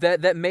mean,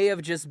 that may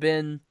have just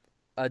been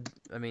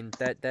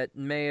that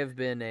may have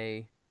been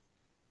a.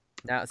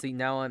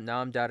 Now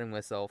I'm doubting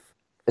myself.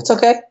 It's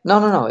okay.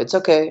 No. It's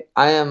okay.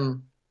 I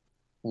am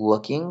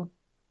looking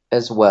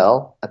as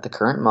well at the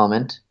current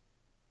moment.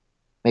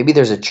 Maybe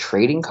there's a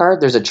trading card.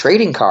 There's a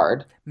trading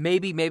card.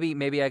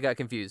 Maybe I got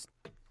confused.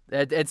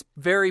 It's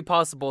very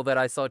possible that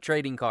I saw a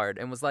trading card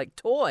and was like,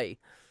 toy.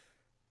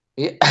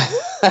 Yeah.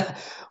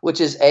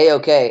 Which is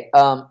A-okay.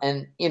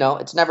 And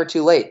it's never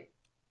too late.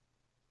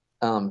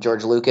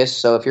 George Lucas.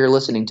 So if you're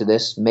listening to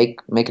this, make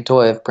a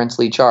toy of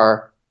Princely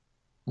Char.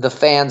 The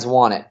fans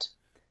want it.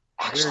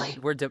 Actually,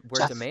 we're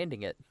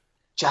demanding it.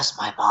 Just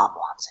my mom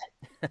wants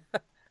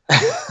it.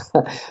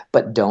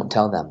 But don't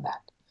tell them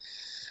that.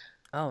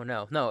 Oh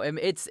no! I mean,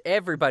 it's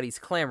everybody's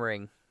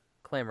clamoring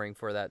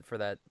for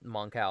that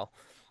Mon Cal.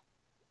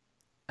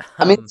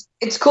 I mean,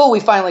 it's cool. We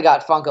finally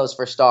got Funkos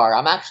for Star.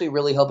 I'm actually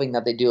really hoping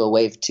that they do a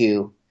wave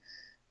 2,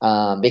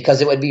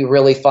 because it would be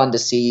really fun to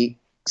see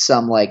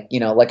some like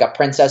a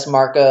Princess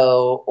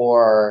Marco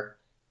or,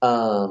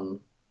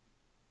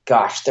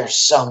 gosh, there's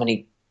so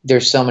many.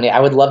 I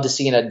would love to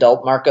see an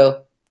adult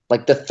Marco,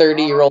 like the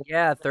 30-year-old.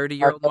 Yeah,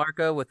 30-year-old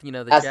Marco with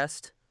the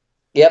chest.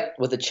 Yep,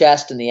 with the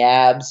chest and the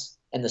abs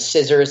and the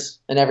scissors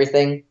and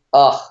everything.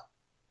 Ugh,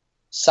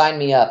 sign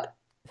me up.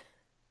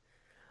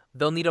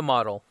 They'll need a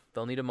model.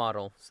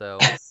 So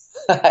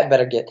I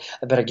better get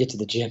to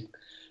the gym.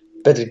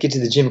 Better get to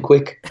the gym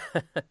quick.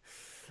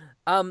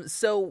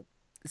 So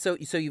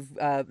you've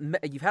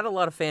had a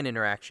lot of fan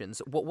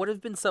interactions. What have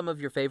been some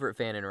of your favorite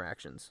fan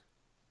interactions?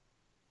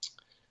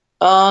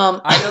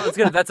 I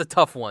know that's a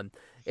tough one.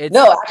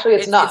 No, actually,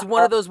 it's not. It's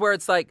one of those where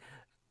it's like,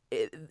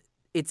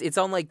 it's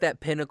on like that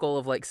pinnacle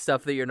of like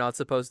stuff that you're not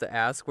supposed to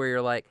ask, where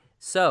you're like,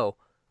 so,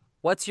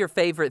 what's your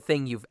favorite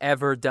thing you've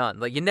ever done?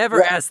 Like, you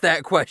never ask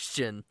that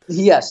question.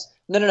 Yes.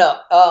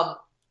 No.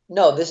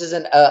 No, this is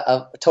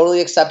a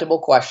totally acceptable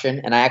question,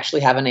 and I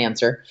actually have an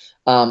answer.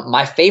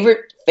 My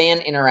favorite fan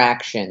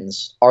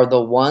interactions are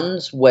the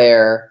ones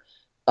where,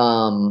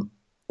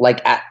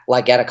 like at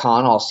a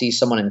con, I'll see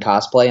someone in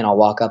cosplay, and I'll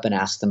walk up and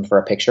ask them for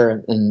a picture,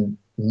 and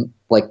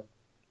like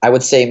I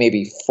would say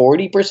maybe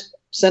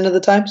 40% of the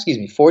time,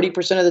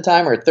 40% of the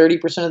time, or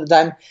 30% of the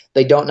time,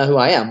 they don't know who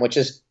I am, which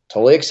is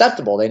totally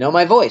acceptable. They know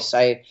my voice.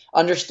 I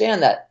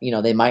understand that,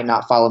 they might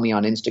not follow me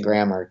on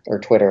Instagram or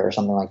Twitter or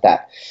something like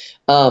that.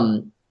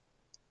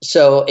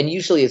 So, and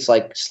usually it's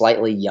like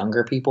slightly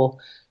younger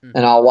people,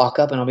 and I'll walk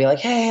up and I'll be like,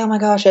 "Hey, oh my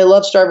gosh, I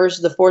love Star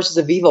versus the Forces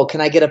of Evil.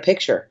 Can I get a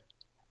picture?"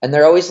 And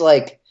they're always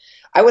like,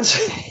 I would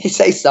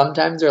say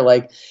sometimes they're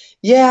like,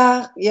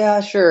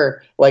 yeah,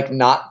 sure. Like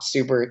not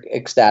super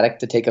ecstatic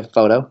to take a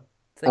photo.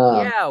 It's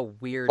like,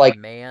 weird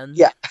man.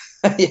 Yeah,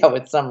 yeah,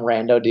 with some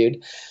rando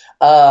dude.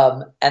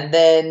 And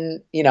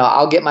then,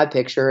 I'll get my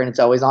picture and it's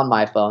always on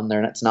my phone.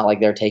 It's not like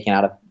they're taking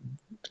out a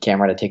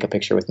camera to take a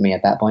picture with me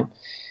at that point.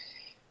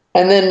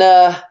 And then,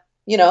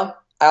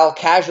 I'll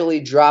casually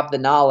drop the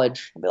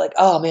knowledge. I'll be like,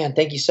 "Oh man,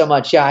 thank you so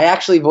much. Yeah, I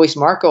actually voiced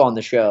Marco on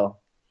the show."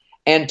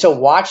 And to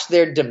watch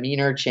their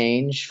demeanor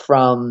change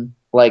from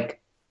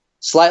like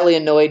slightly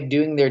annoyed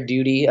doing their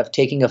duty of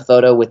taking a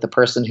photo with the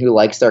person who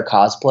likes their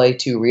cosplay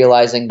to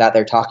realizing that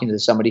they're talking to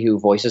somebody who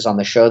voices on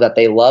the show that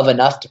they love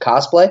enough to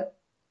cosplay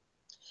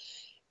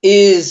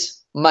is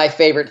my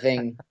favorite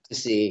thing to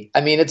see.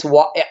 I mean, it's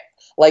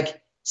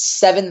like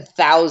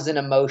 7,000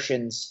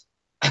 emotions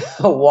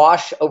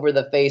wash over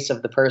the face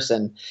of the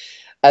person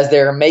as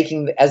their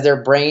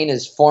brain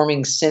is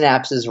forming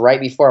synapses right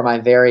before my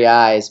very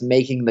eyes,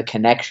 making the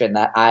connection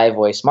that I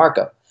voice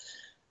Marco.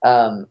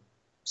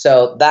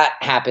 So that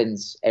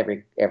happens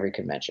every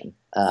convention.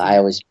 I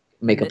always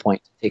make a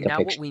point to take a picture.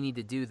 Now what we need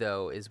to do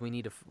though is we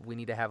need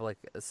to have like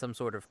some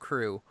sort of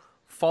crew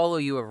follow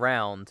you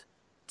around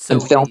so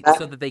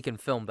that they can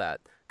film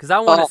that, because I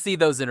want to see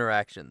those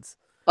interactions.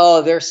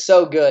 Oh, they're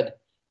so good.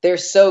 They're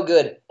so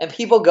good. And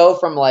people go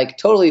from like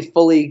totally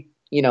fully,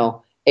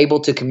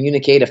 able to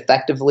communicate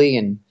effectively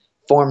and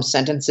form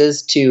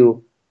sentences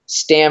to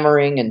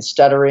stammering and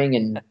stuttering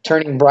and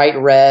turning bright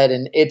red.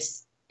 And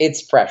it's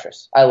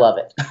precious. I love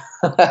it.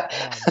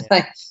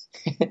 Oh,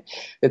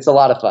 it's a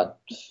lot of fun.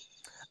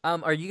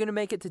 Are you going to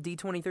make it to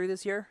D23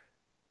 this year?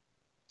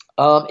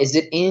 Is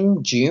it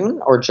in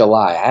June or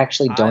July? I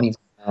actually don't even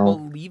know. I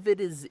believe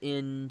it is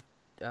in,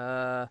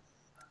 part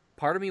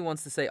of me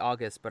wants to say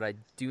August, but I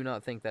do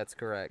not think that's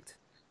correct.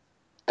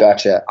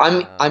 Gotcha.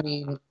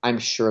 I'm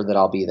sure that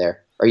I'll be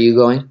there. Are you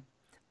going?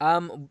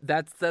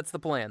 That's the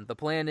plan. The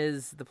plan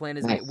is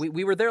Nice.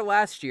 we were there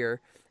last year,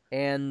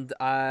 and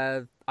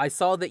I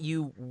saw that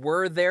you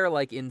were there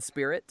like in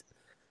spirit.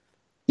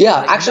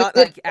 Yeah, like, actually, not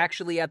like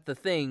actually at the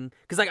thing,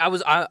 because like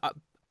I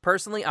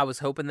personally I was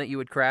hoping that you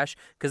would crash,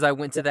 because I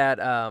went to that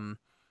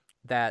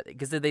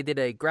because they did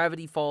a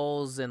Gravity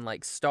Falls and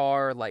like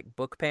Star like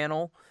book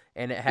panel.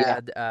 And it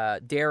had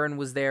Darren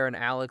was there and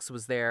Alex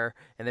was there,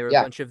 and there were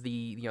a bunch of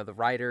the the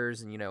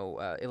writers and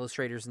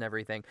illustrators and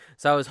everything.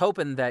 So I was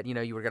hoping that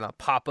you were gonna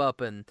pop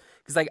up, and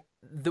because like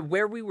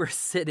where we were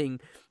sitting,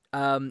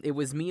 it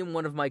was me and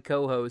one of my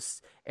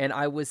co-hosts, and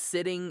I was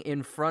sitting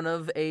in front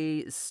of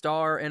a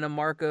Star and a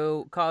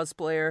Marco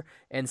cosplayer,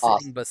 and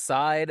sitting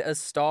beside a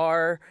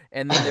Star,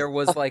 and then there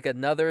was like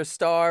another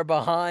Star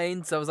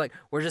behind. So I was like,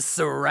 we're just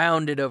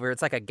surrounded over.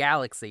 It's like a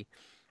galaxy.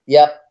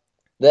 Yep.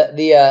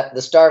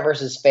 The Star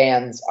versus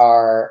fans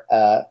are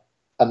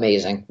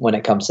amazing when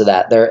it comes to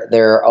that.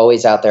 They're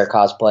always out there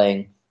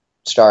cosplaying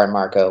Star and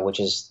Marco, which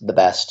is the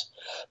best.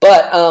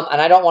 But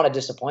and I don't want to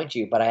disappoint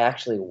you, but I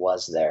actually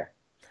was there.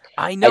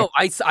 I know.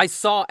 I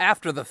saw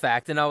after the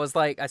fact, and I was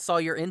like, I saw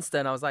your Insta,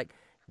 and I was like,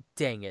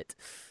 dang it.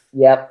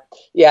 Yep.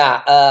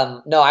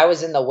 Yeah. No, I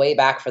was in the way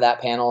back for that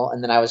panel,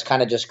 and then I was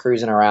kind of just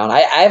cruising around.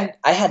 I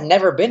had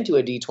never been to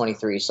a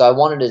D23, so I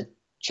wanted to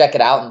check it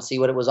out and see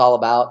what it was all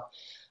about.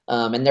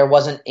 And there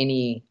wasn't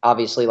any,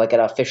 obviously, like an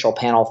official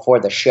panel for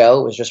the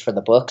show. It was just for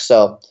the book.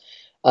 So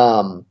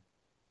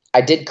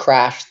I did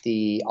crash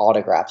the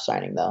autograph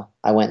signing, though.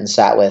 I went and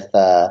sat with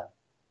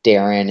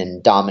Darren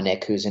and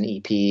Dominic, who's an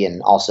EP,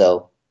 and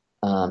also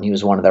he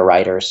was one of the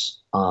writers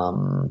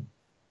on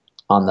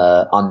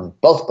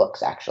both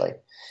books, actually.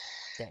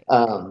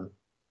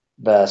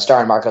 The Star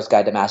and Marco's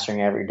Guide to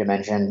Mastering Every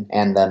Dimension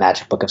and the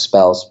Magic Book of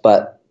Spells.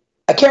 But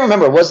I can't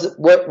remember.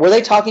 Were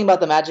they talking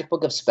about the Magic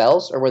Book of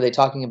Spells, or were they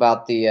talking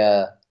about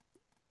the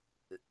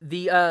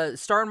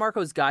Star and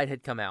Marco's Guide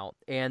had come out,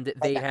 and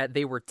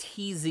they were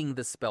teasing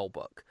the spell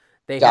book.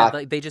 They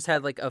just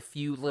had like a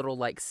few little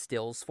like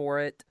stills for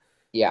it.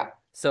 Yeah.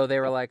 So they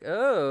were like,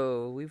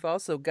 "Oh, we've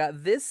also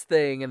got this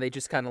thing," and they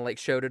just kind of like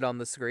showed it on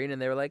the screen,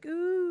 and they were like,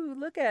 "Ooh,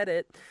 look at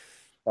it."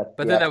 But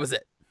then that was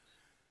it.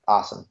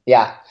 Awesome.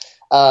 Yeah.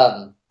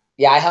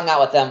 Yeah, I hung out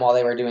with them while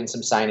they were doing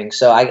some signings.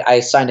 So I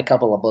signed a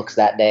couple of books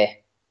that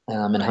day,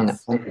 and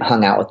Nice.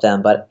 hung out with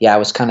them. But yeah, I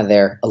was kind of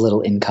there a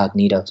little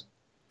incognito.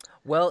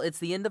 Well, it's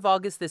the end of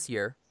August this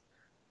year.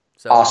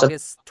 So Awesome.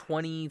 August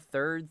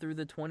 23rd through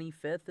the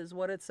 25th is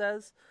what it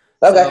says.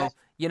 Okay.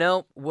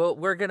 So,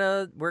 we're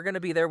gonna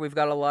be there. We've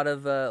got a lot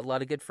of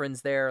good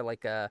friends there.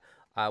 Like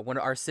one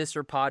of our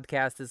sister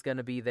podcast is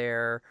gonna be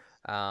there.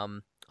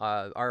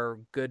 Our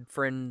good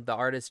friend, the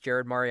artist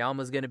Jared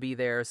Mariyama, is gonna be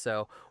there.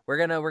 So we're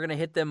gonna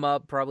hit them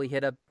up. Probably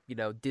hit up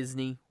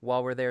Disney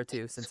while we're there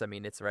too, since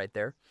it's right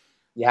there.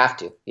 You have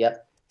to.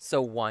 Yep.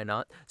 So why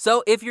not?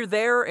 So if you're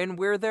there and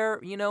we're there,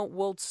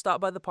 we'll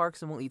stop by the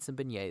parks and we'll eat some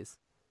beignets.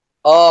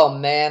 Oh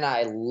man,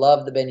 I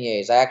love the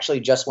beignets. I actually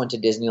just went to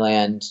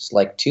Disneyland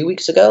like 2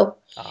 weeks ago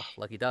Ah,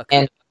 lucky duck.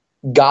 and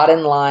got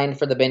in line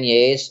for the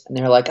beignets, and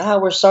they're like, "Ah,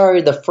 we're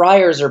sorry, the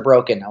fryers are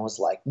broken." I was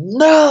like,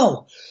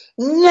 "No,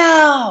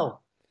 no."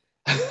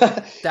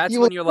 That's You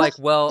when would you're like,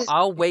 well,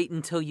 I'll wait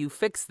until you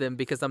fix them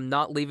because I'm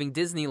not leaving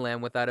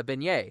Disneyland without a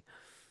beignet.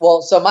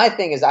 Well, so my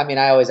thing is,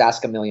 I always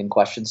ask a million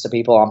questions to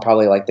people. I'm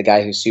probably like the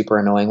guy who's super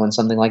annoying when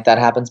something like that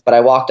happens. But I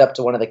walked up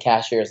to one of the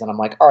cashiers and I'm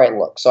like, "All right,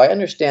 look. So I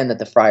understand that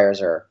the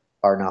fryers are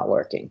not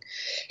working.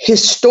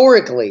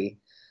 Historically,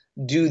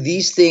 do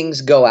these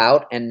things go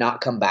out and not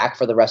come back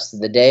for the rest of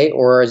the day,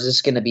 or is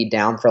this going to be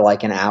down for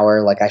like an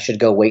hour? Like I should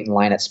go wait in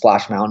line at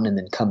Splash Mountain and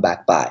then come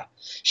back by?"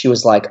 She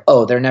was like,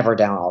 "Oh, they're never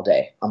down all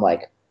day." I'm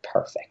like,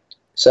 "Perfect."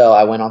 So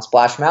I went on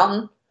Splash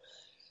Mountain,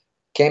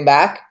 came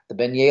back, the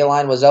beignet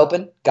line was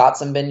open, got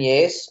some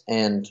beignets,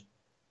 and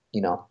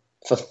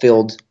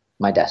fulfilled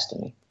my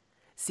destiny.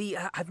 See,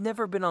 I've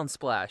never been on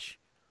Splash.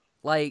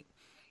 Like,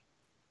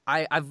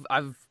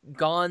 I've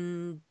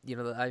gone.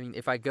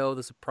 If I go,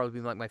 this will probably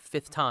be like my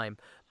 5th time.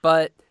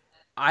 But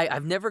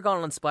I've never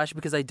gone on Splash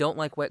because I don't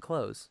like wet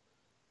clothes.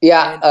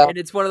 Yeah, And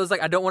it's one of those,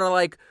 like, I don't want to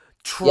like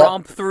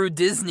tromp through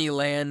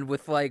Disneyland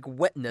with like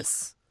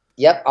wetness.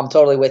 Yep, I'm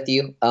totally with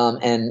you.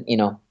 And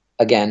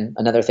again,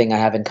 another thing I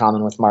have in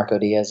common with Marco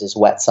Diaz is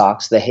wet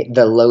socks.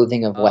 The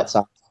loathing of wet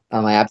socks.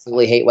 I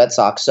absolutely hate wet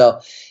socks. So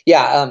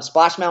yeah,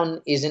 Splash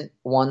Mountain isn't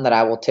one that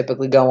I will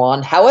typically go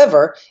on.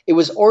 However, it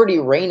was already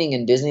raining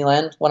in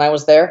Disneyland when I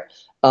was there,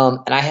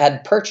 and I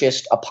had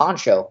purchased a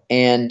poncho.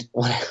 And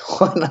when I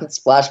went on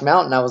Splash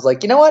Mountain, I was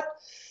like, you know what,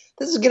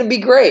 this is gonna be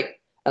great.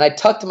 And I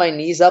tucked my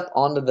knees up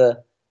onto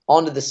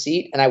the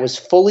seat, and I was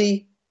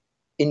fully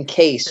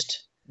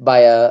encased by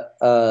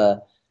a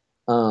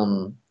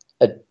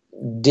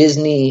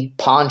Disney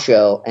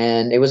poncho,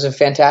 and it was a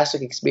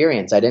fantastic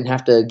experience. I didn't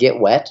have to get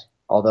wet,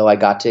 although I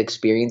got to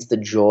experience the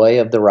joy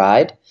of the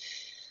ride.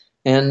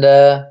 And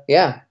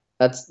yeah,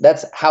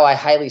 that's how I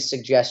highly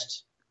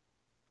suggest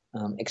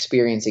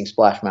experiencing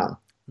Splash Mountain.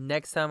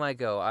 Next time I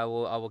go, I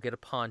will get a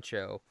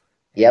poncho.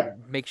 Yep.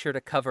 Make sure to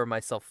cover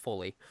myself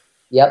fully.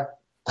 Yep.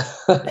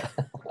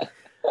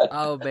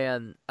 Oh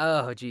man.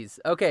 Oh geez.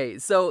 Okay.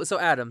 So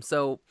Adam.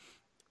 So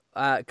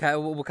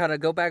we'll kind of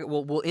go back.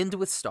 We'll end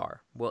with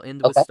Star. We'll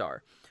end with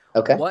Star.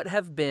 Okay. What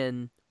have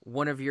been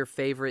one of your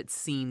favorite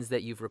scenes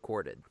that you've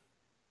recorded?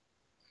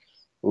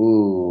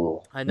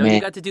 Ooh. I know man.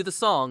 you got to do the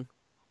song.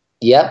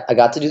 Yep, I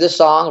got to do the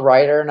song.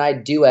 Ryder and I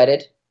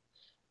duetted.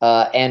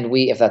 And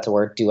we, if that's a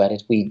word,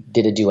 duetted. We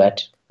did a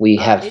duet. We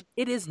have.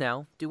 It is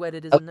now.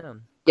 Duetted is a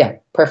noun. Yeah,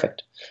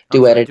 perfect.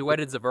 Duetted.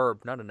 Duetted's a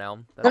verb, not a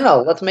noun.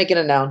 No. Let's make it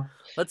a noun.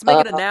 Let's make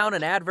it a noun,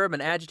 an adverb,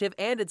 an adjective,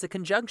 and it's a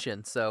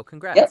conjunction. So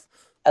congrats. Yep,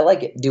 I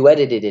like it.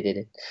 Duetted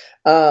it.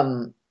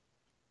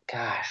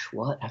 Gosh,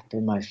 what have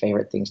been my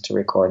favorite things to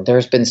record?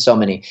 There's been so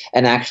many.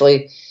 And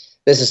actually,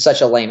 this is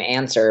such a lame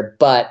answer,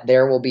 but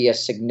there will be a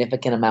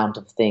significant amount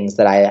of things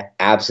that I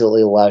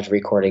absolutely loved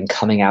recording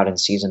coming out in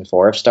Season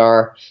 4 of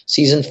Star.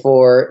 Season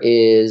 4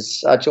 is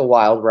such a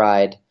wild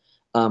ride.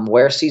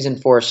 Where Season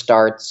 4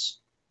 starts,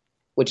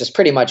 which is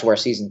pretty much where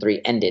Season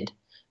 3 ended,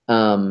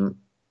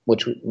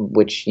 which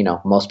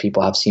most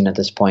people have seen at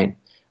this point.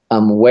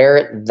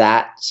 Where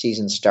that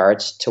season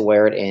starts to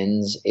where it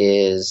ends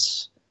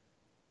is,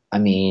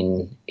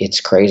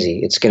 it's crazy.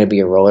 It's going to be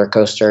a roller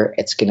coaster.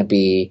 It's going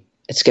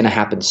to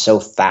happen so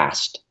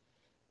fast.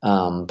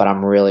 But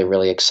I'm really,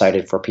 really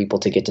excited for people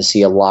to get to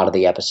see a lot of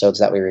the episodes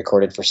that we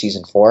recorded for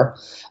Season 4.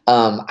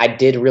 I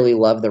did really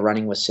love the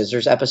Running with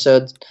Scissors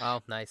episodes. Oh,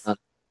 nice.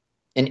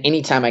 And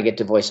anytime I get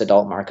to voice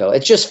adult Marco,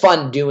 it's just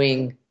fun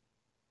doing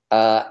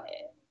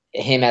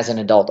him as an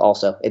adult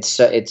also.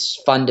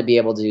 It's fun to be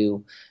able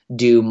to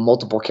do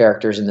multiple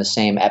characters in the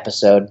same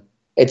episode.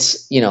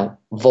 It's,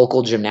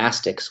 vocal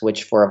gymnastics,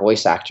 which for a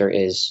voice actor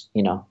is,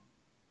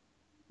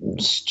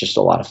 it's just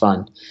a lot of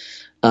fun.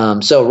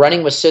 So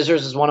Running with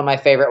Scissors is one of my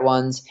favorite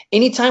ones.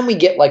 Anytime we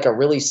get like a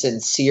really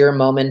sincere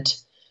moment,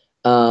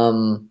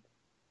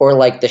 or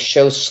like the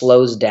show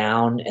slows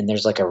down and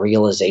there's like a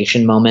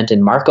realization moment,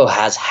 and Marco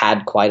has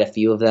had quite a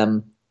few of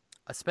them.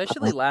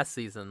 Especially last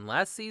season.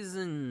 Last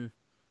season,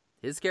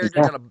 his character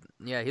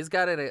he's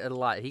got it a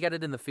lot. He got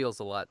it in the feels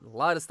a lot. A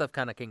lot of stuff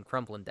kind of came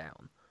crumbling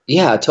down.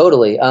 Yeah,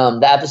 totally.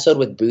 The episode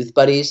with Booth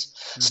Buddies,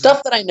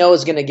 stuff that I know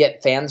is going to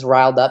get fans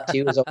riled up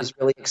too, is always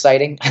really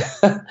exciting.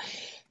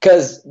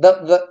 Because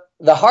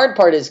the hard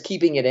part is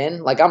keeping it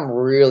in. Like I'm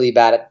really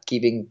bad at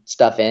keeping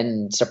stuff in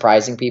and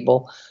surprising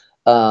people.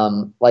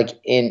 Like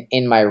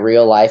in my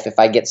real life, if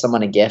I get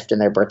someone a gift and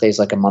their birthday's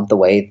like a month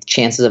away,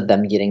 chances of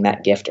them getting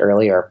that gift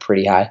early are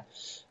pretty high.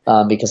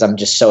 Because I'm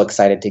just so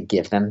excited to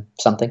give them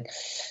something.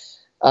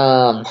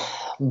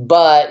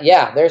 But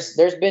yeah, there's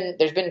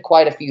been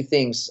quite a few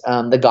things.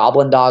 The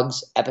Goblin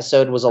Dogs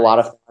episode was a lot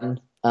of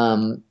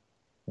fun.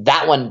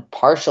 That one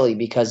partially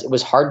because it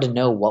was hard to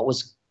know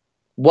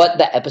what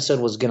the episode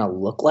was going to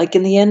look like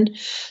in the end.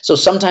 So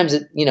sometimes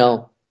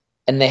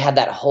and they had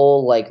that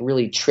whole like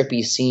really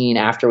trippy scene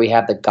after we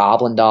have the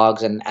Goblin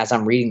Dogs. And as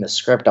I'm reading the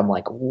script, I'm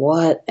like,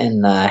 what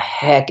in the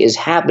heck is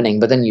happening?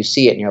 But then you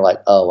see it and you're like,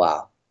 oh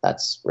wow,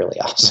 that's really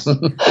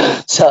awesome.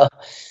 So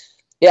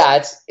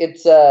yeah,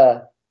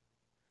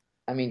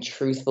 I mean,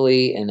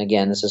 truthfully, and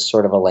again, this is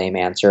sort of a lame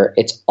answer,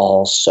 it's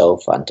all so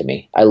fun to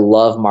me. I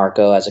love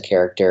Marco as a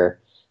character.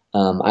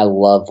 I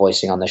love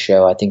voicing on the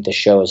show. I think the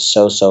show is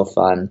so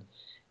fun.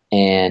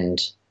 And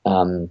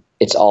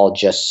it's all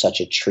just such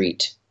a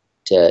treat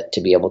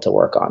to be able to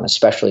work on,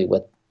 especially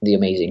with the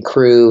amazing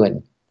crew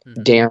and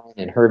Darren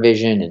and her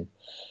vision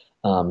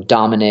and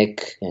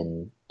Dominic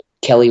and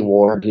Kelly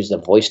Ward, who's the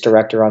voice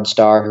director on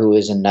Star, who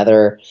is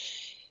another.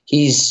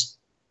 He's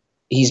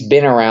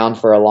been around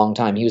for a long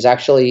time. He was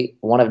actually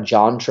one of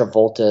John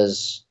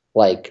Travolta's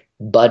like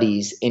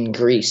buddies in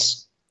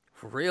Grease.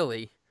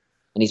 Really?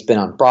 And he's been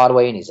on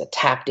Broadway, and he's a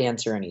tap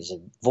dancer, and he's a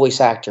voice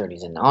actor, and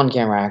he's an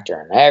on-camera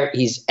actor, and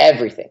he's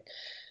everything.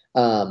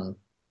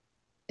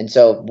 And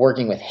so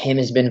working with him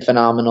has been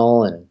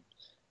phenomenal, and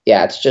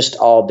yeah, it's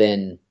all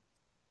been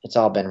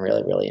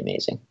really, really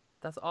amazing.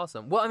 That's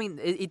awesome. Well, I mean,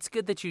 it's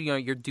good that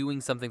you're doing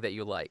something that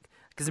you like.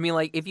 Because I mean,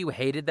 like, if you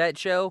hated that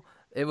show,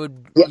 it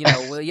would,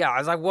 I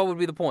was like, what would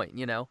be the point,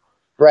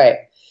 Right.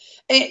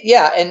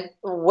 And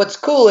what's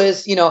cool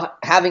is,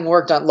 having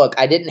worked on, look,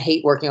 I didn't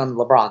hate working on the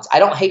LeBrons. I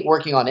don't hate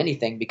working on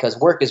anything because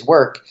work is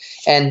work.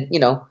 And,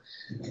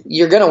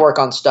 you're going to work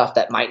on stuff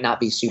that might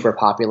not be super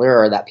popular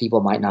or that people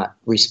might not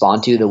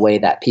respond to the way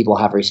that people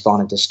have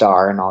responded to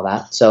Star and all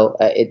that. So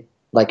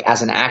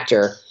as an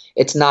actor,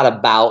 it's not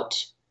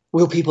about,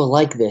 will people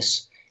like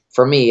this?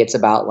 For me, it's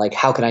about like,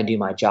 how can I do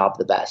my job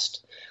the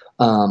best?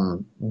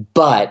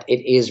 But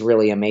it is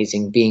really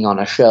amazing being on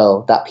a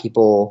show that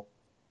people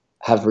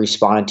have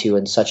responded to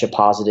in such a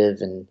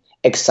positive and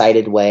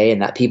excited way,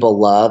 and that people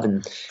love,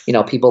 and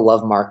people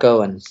love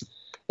Marco, and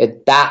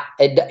it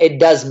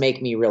does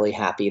make me really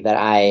happy that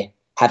I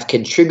have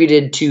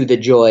contributed to the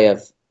joy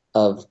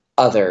of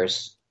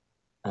others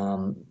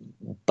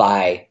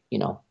by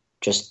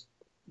just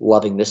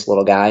loving this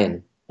little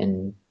guy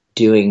and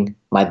doing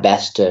my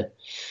best to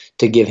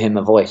give him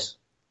a voice.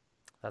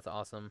 That's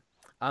awesome.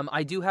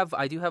 I do have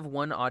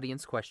one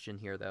audience question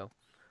here though.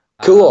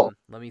 Cool.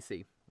 Let me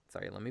see.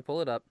 Sorry, let me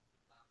pull it up.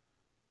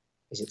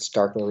 Is it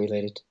Starco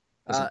related?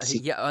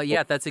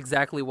 Yeah, that's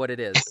exactly what it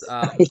is.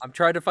 I'm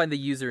trying to find the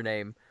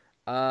username.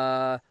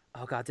 Oh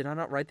God, did I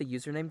not write the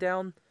username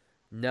down?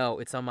 No,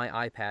 it's on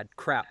my iPad.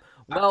 Crap.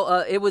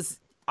 Well, it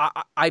was.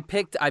 I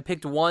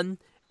picked one,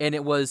 and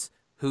it was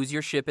who's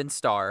your ship in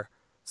Star.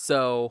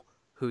 So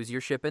who's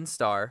your ship in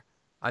Star?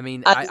 I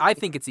mean, I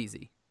think it's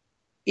easy.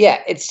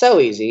 Yeah, it's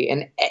so easy,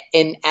 and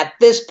at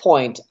this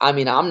point, I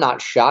mean, I'm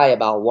not shy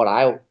about what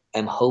I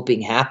am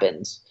hoping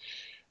happens.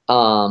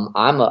 I'm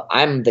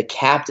the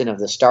captain of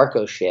the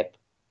Starco ship,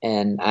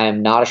 and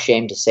I'm not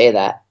ashamed to say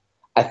that.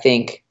 I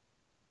think,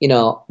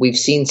 we've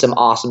seen some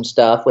awesome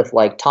stuff with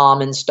like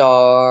Tom and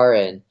Star,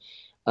 and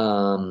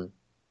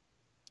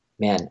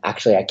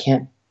actually I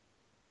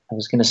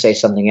was going to say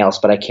something else,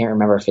 but I can't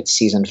remember if it's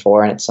season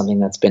 4 and it's something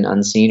that's been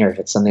unseen, or if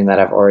it's something that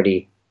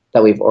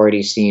we've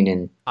already seen.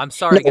 And I'm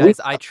sorry, guys.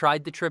 I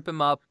tried to trip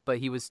him up, but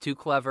he was too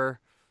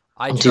clever.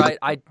 I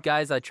tried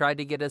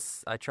to get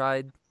us.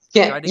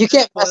 You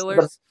can't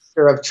spoilers.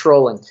 Of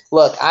trolling.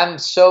 Look, I'm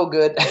so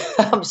good.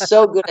 I'm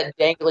so good at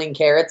dangling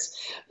carrots.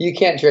 You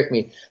can't trick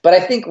me. But I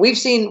think we've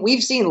seen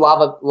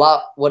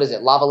what is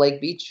it? Lava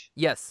Lake Beach?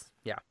 Yes.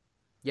 Yeah.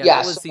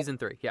 That was season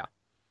 3. Yeah.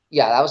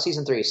 Yeah, that was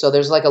season 3. So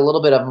there's like a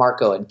little bit of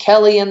Marco and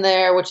Kelly in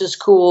there, which is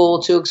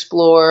cool to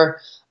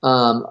explore.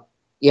 And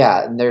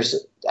I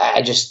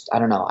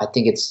don't know. I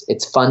think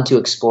it's fun to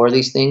explore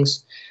these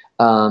things.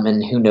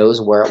 And who knows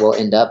where it will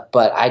end up.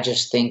 But I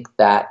just think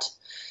that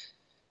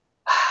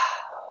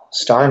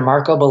Star and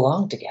Marco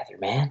belong together,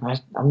 man.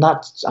 I'm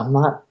not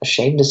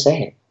ashamed to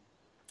say it.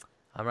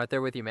 I'm right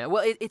there with you, man.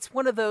 Well, it's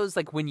one of those,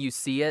 like, when you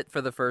see it for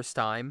the first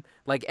time,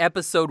 like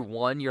episode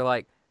 1, you're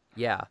like,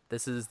 yeah,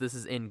 this is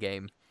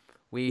Endgame.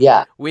 We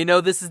know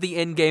this is the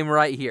Endgame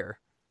right here.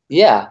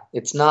 Yeah,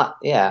 it's not.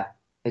 Yeah,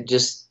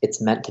 it's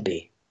meant to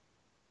be.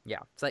 Yeah,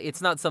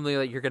 it's not something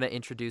that you're gonna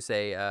introduce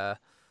a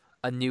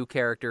new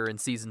character in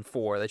season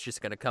 4 that's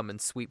just gonna come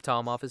and sweep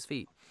Tom off his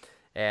feet.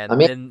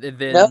 And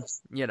then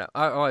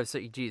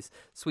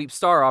sweep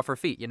Star off her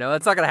feet.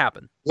 That's not going to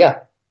happen.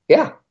 Yeah.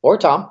 Or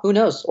Tom. Who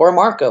knows? Or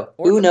Marco.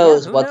 Who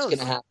knows what's going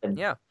to happen?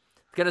 Yeah.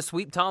 Going to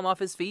sweep Tom off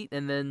his feet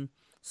and then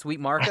sweep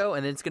Marco,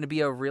 and then it's going to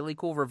be a really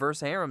cool reverse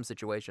harem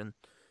situation.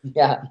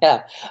 Yeah.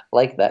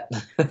 Like that.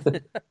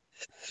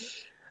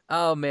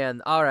 Oh,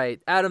 man. All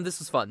right. Adam, this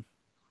was fun.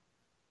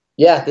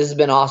 Yeah, this has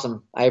been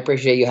awesome. I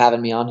appreciate you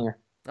having me on here.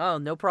 Oh,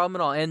 no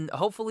problem at all. And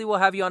hopefully we'll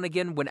have you on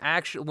again when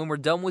we're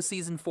done with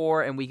season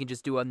 4 and we can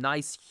just do a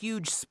nice,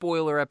 huge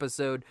spoiler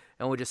episode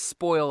and we'll just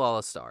spoil all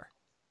a Star.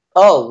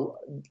 Oh,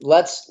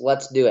 let's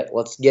do it.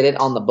 Let's get it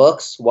on the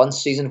books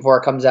once season 4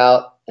 comes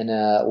out and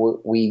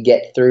we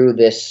get through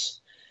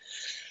this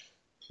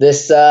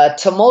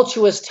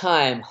tumultuous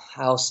time,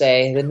 I'll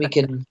say. Then we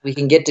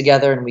can get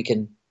together and we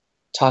can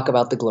talk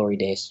about the glory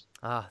days.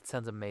 Ah, it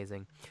sounds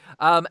amazing.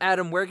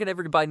 Adam, where can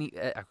everybody...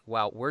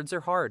 wow, words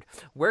are hard.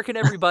 Where can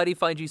everybody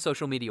find you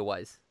social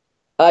media-wise?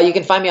 You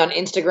can find me on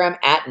Instagram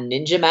at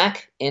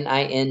Ninjamac,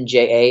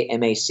 Ninjamac,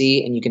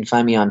 and you can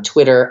find me on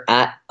Twitter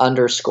at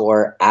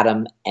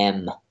 _Adam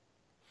M.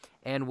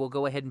 And we'll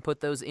go ahead and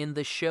put those in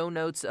the show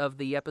notes of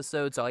the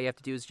episodes. All you have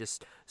to do is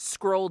just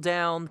scroll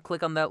down,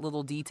 click on that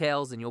little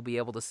details, and you'll be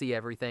able to see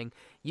everything.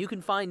 You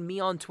can find me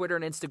on Twitter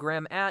and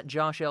Instagram at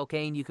Josh L.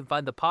 Kane. You can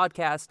find the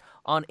podcast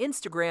on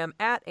Instagram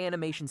at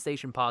Animation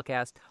Station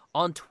Podcast,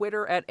 on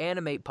Twitter at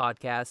Animate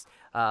Podcast,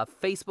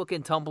 Facebook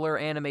and Tumblr,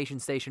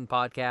 Animation Station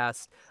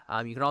Podcast.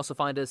 You can also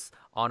find us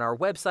on our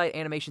website,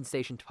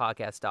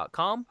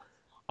 animationstationpodcast.com.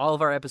 All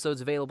of our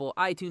episodes available,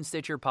 iTunes,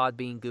 Stitcher,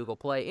 Podbean, Google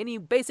Play,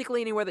 basically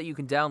anywhere that you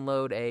can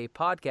download a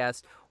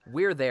podcast,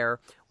 we're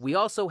there. We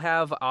also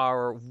have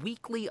our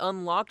weekly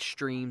Unlocked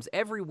streams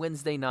every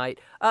Wednesday night.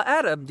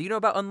 Adam, do you know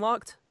about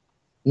Unlocked?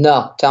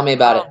 No, tell me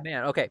about it. Oh,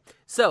 man, okay.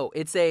 So,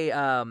 it's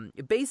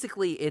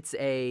basically it's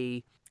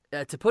a,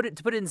 to put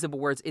it in simple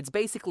words, it's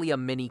basically a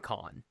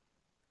mini-con.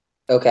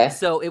 Okay.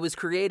 So, it was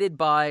created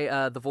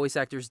by the voice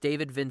actors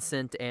David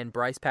Vincent and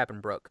Bryce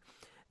Papenbrook.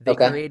 They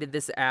created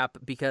this app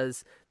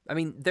because, I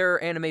mean,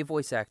 they're anime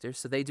voice actors,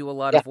 so they do a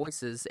lot of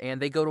voices,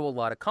 and they go to a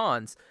lot of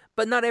cons,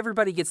 but not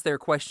everybody gets their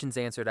questions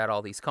answered at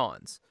all these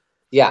cons.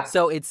 Yeah.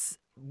 So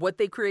what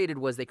they created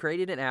was they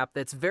created an app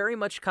that's very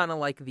much kind of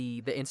like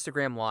the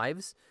Instagram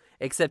Lives,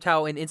 except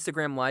how in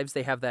Instagram Lives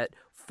they have that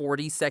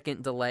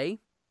 40-second delay.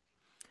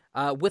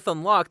 With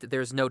Unlocked,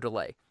 there's no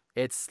delay.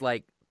 It's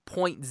like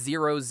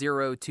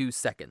 0.002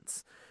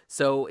 seconds.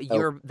 So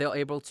they're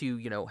able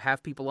to,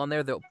 have people on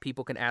there that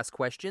people can ask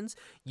questions.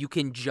 You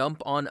can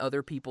jump on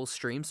other people's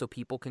streams so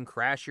people can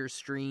crash your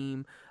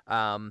stream.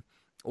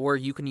 Or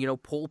you can,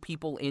 pull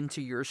people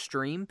into your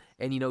stream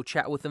and,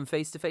 chat with them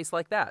face to face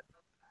like that.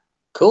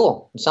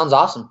 Cool. It sounds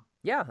awesome.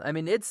 Yeah. I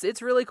mean,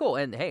 it's really cool.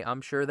 And hey, I'm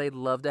sure they'd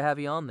love to have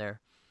you on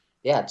there.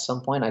 Yeah. At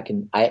some point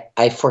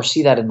I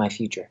foresee that in my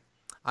future.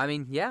 I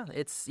mean, yeah,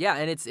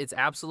 and it's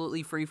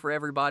absolutely free for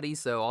everybody.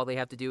 So all they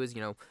have to do is,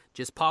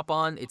 just pop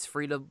on. It's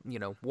free to,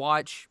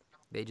 watch.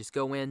 They just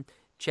go in,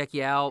 check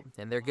you out,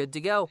 and they're good to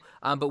go.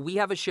 But we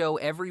have a show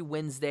every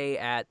Wednesday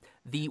at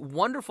the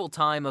wonderful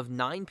time of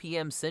 9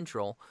 p.m.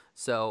 Central.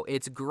 So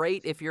it's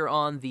great if you're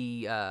on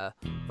the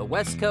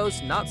West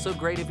Coast, not so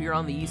great if you're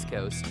on the East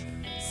Coast.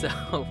 So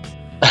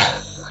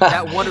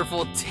that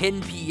wonderful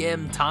 10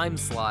 p.m. time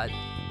slot,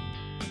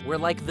 we're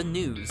like the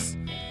news.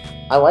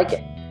 I like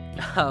it.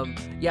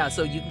 Yeah,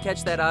 so you can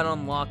catch that out on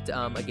Unlocked.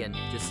 Again,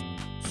 just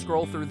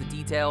scroll through the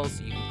details.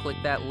 You can click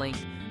that link.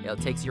 It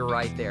takes you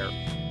right there.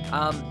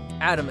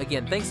 Adam,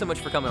 again, thanks so much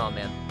for coming on,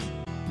 man.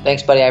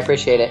 Thanks, buddy. I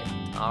appreciate it.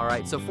 All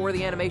right, so for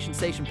the Animation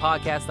Station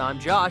Podcast, I'm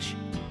Josh.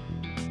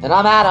 And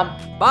I'm Adam.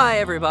 Bye,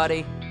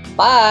 everybody.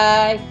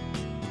 Bye.